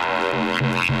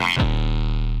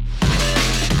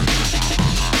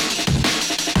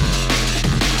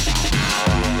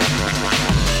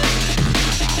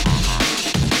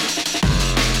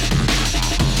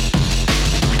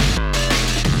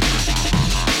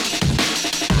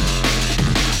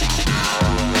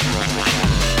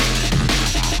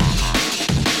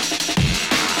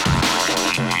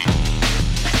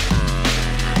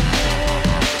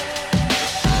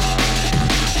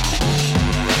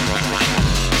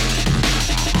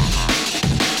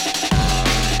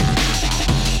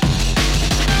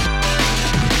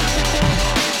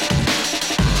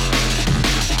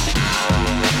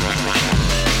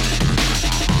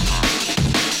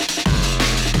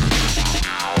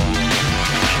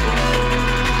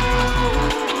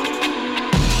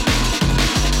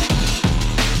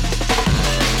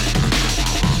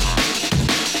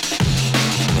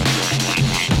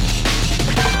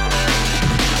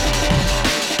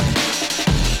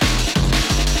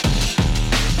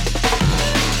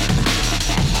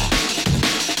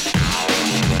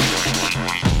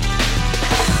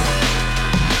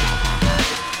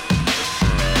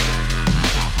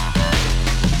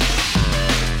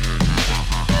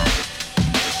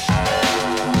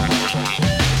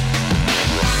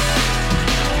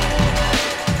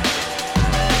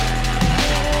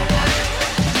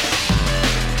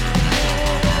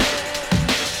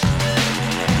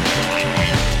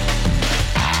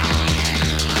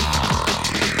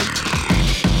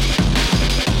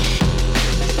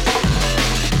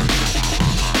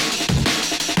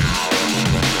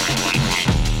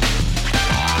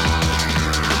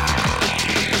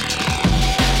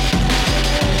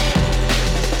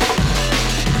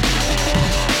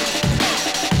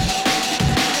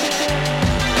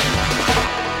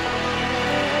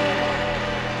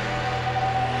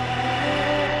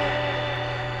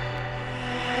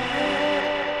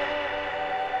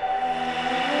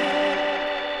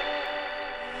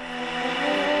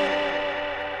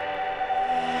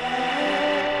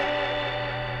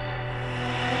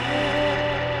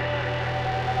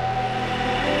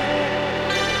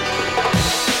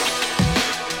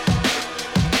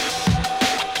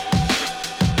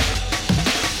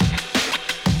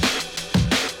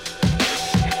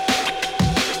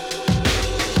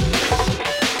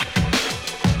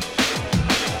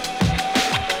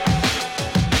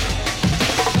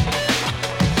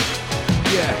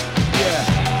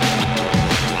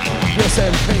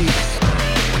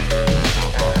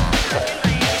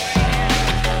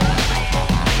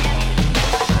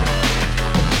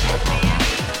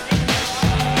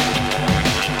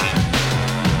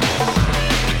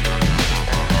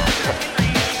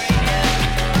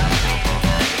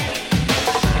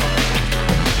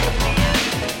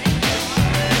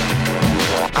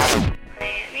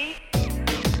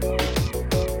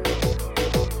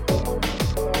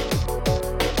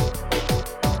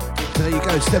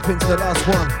 Step into the last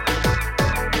one.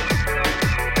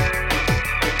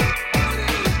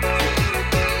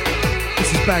 This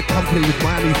is Bad Company with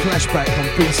Miami Flashback on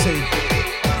BC.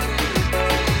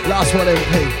 Last one,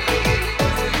 MP.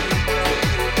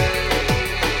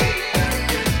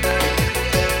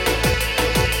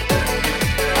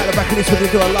 At the back of this, we're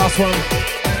going to do our last one.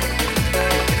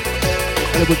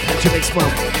 And then we'll catch you next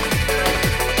month.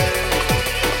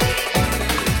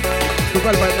 But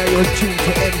right about now, you're tuned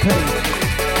to MP.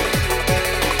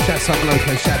 Shout Sub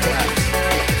Loco, shout to Apps.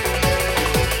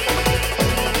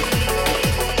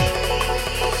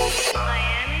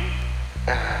 Miami?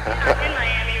 I'm in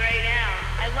Miami right now.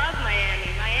 I love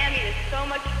Miami. Miami is so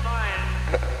much fun.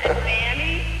 And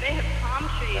Miami, they have palm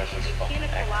trees and pina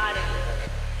coladas.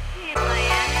 Hey,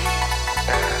 Miami?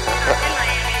 I'm in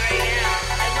Miami right now.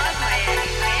 I love Miami.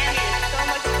 Miami is so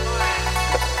much fun.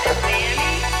 And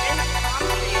Miami, they have palm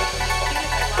trees and pina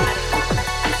coladas.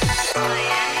 Miami?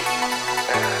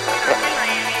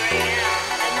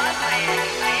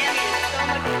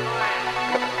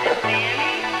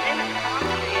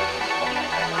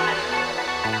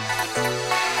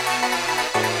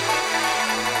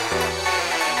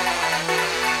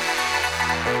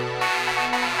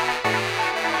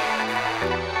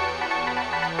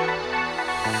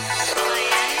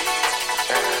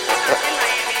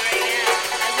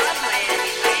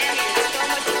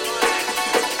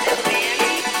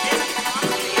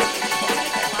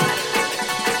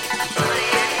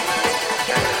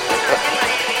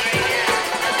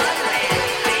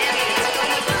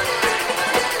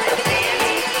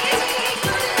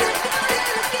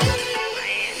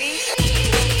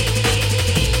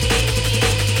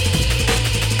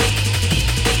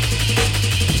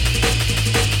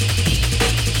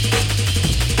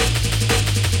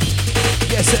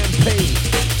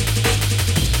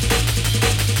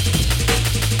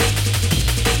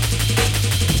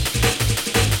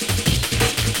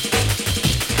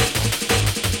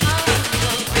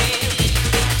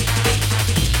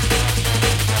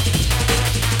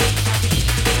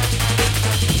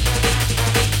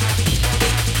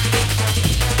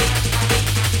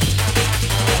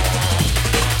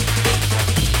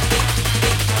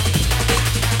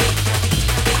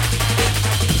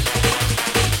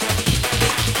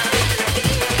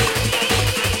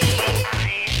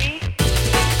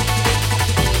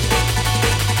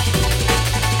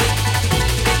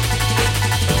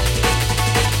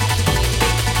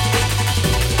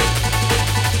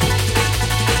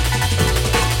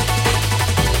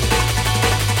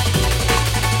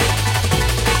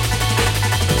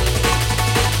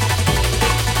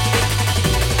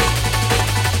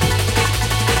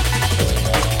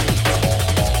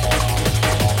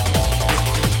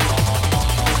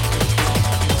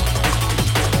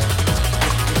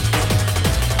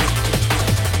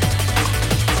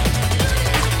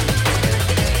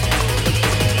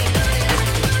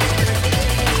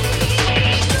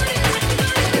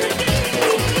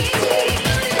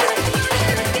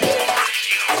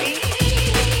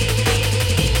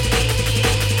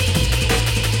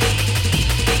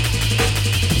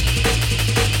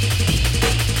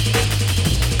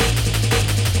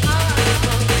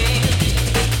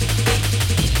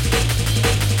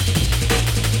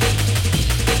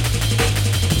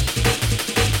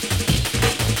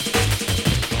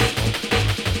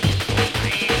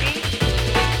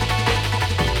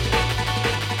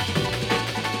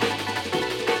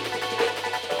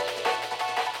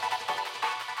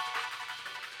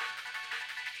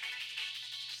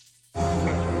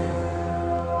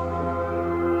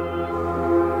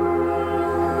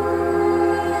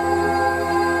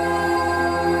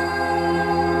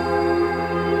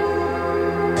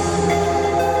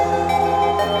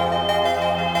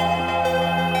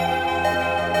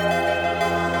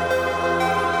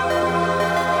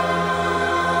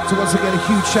 So once again, a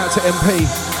huge shout to MP.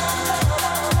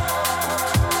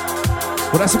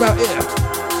 Well, that's about it.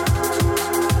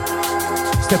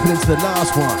 Stepping into the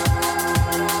last one.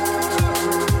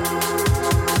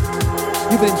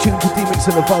 You've been tuned to D-Mix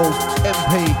and Evolve,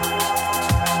 MP.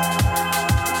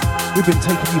 We've been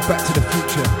taking you back to the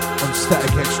future on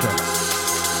Static Extra.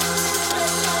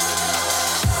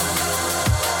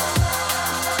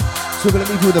 So we're going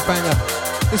to leave you with a banger.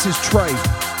 This is Trey.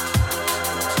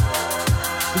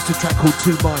 This is a track called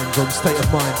Two Minds on State of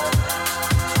Mind.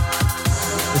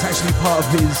 It's actually part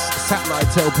of his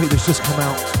Satellites LP that's just come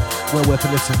out. Well worth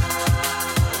a listen.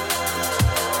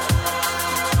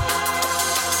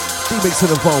 D-Mix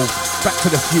and Evolve, Back to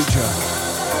the Future.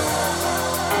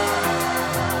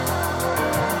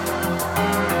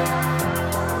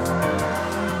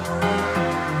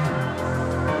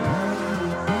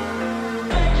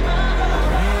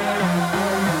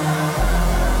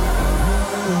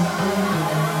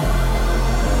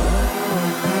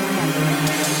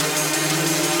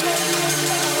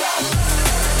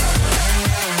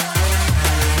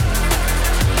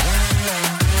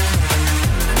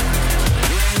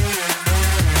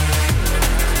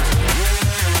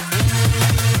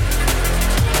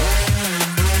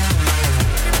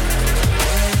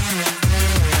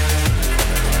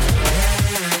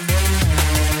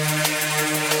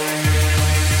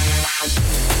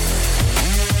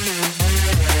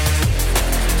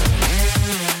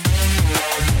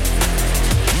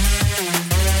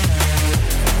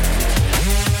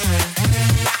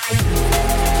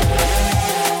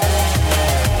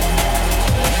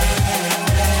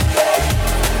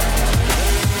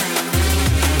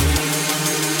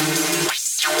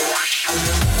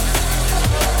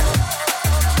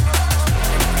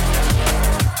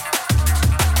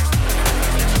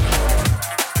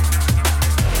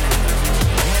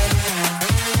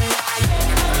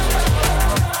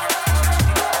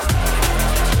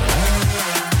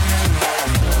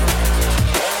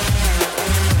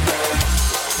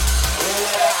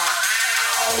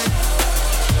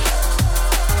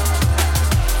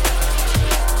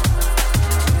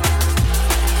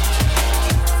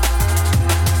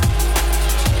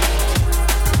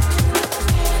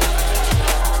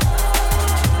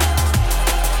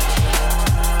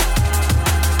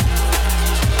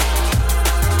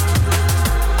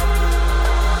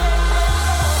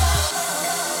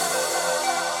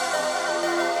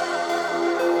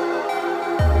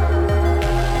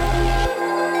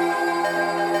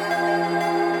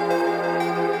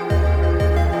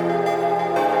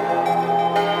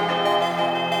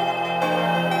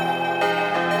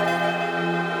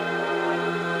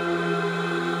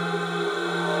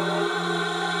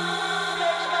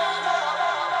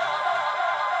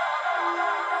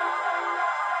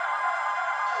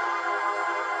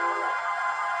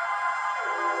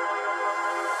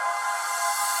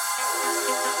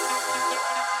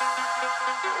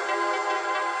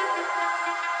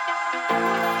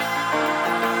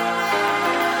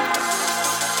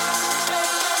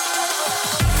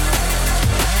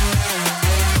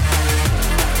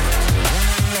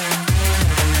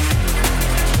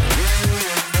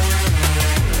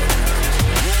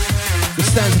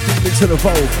 To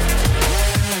Evolve.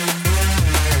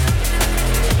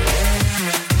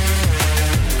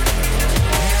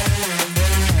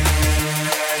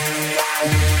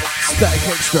 Static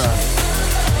Extra.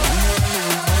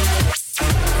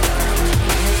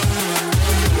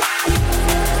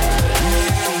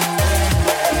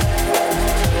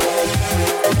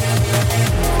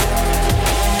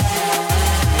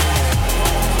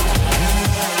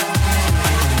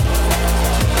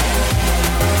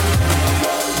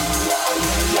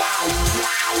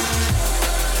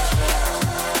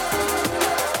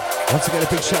 Once again, a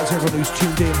big shout out to everyone who's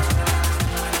tuned in,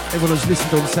 everyone who's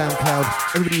listened on SoundCloud,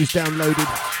 everybody who's downloaded.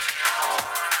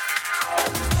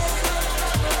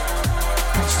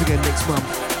 Catch us again next month.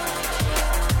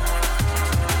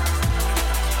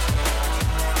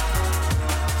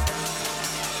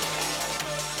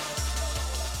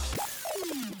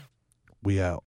 We out.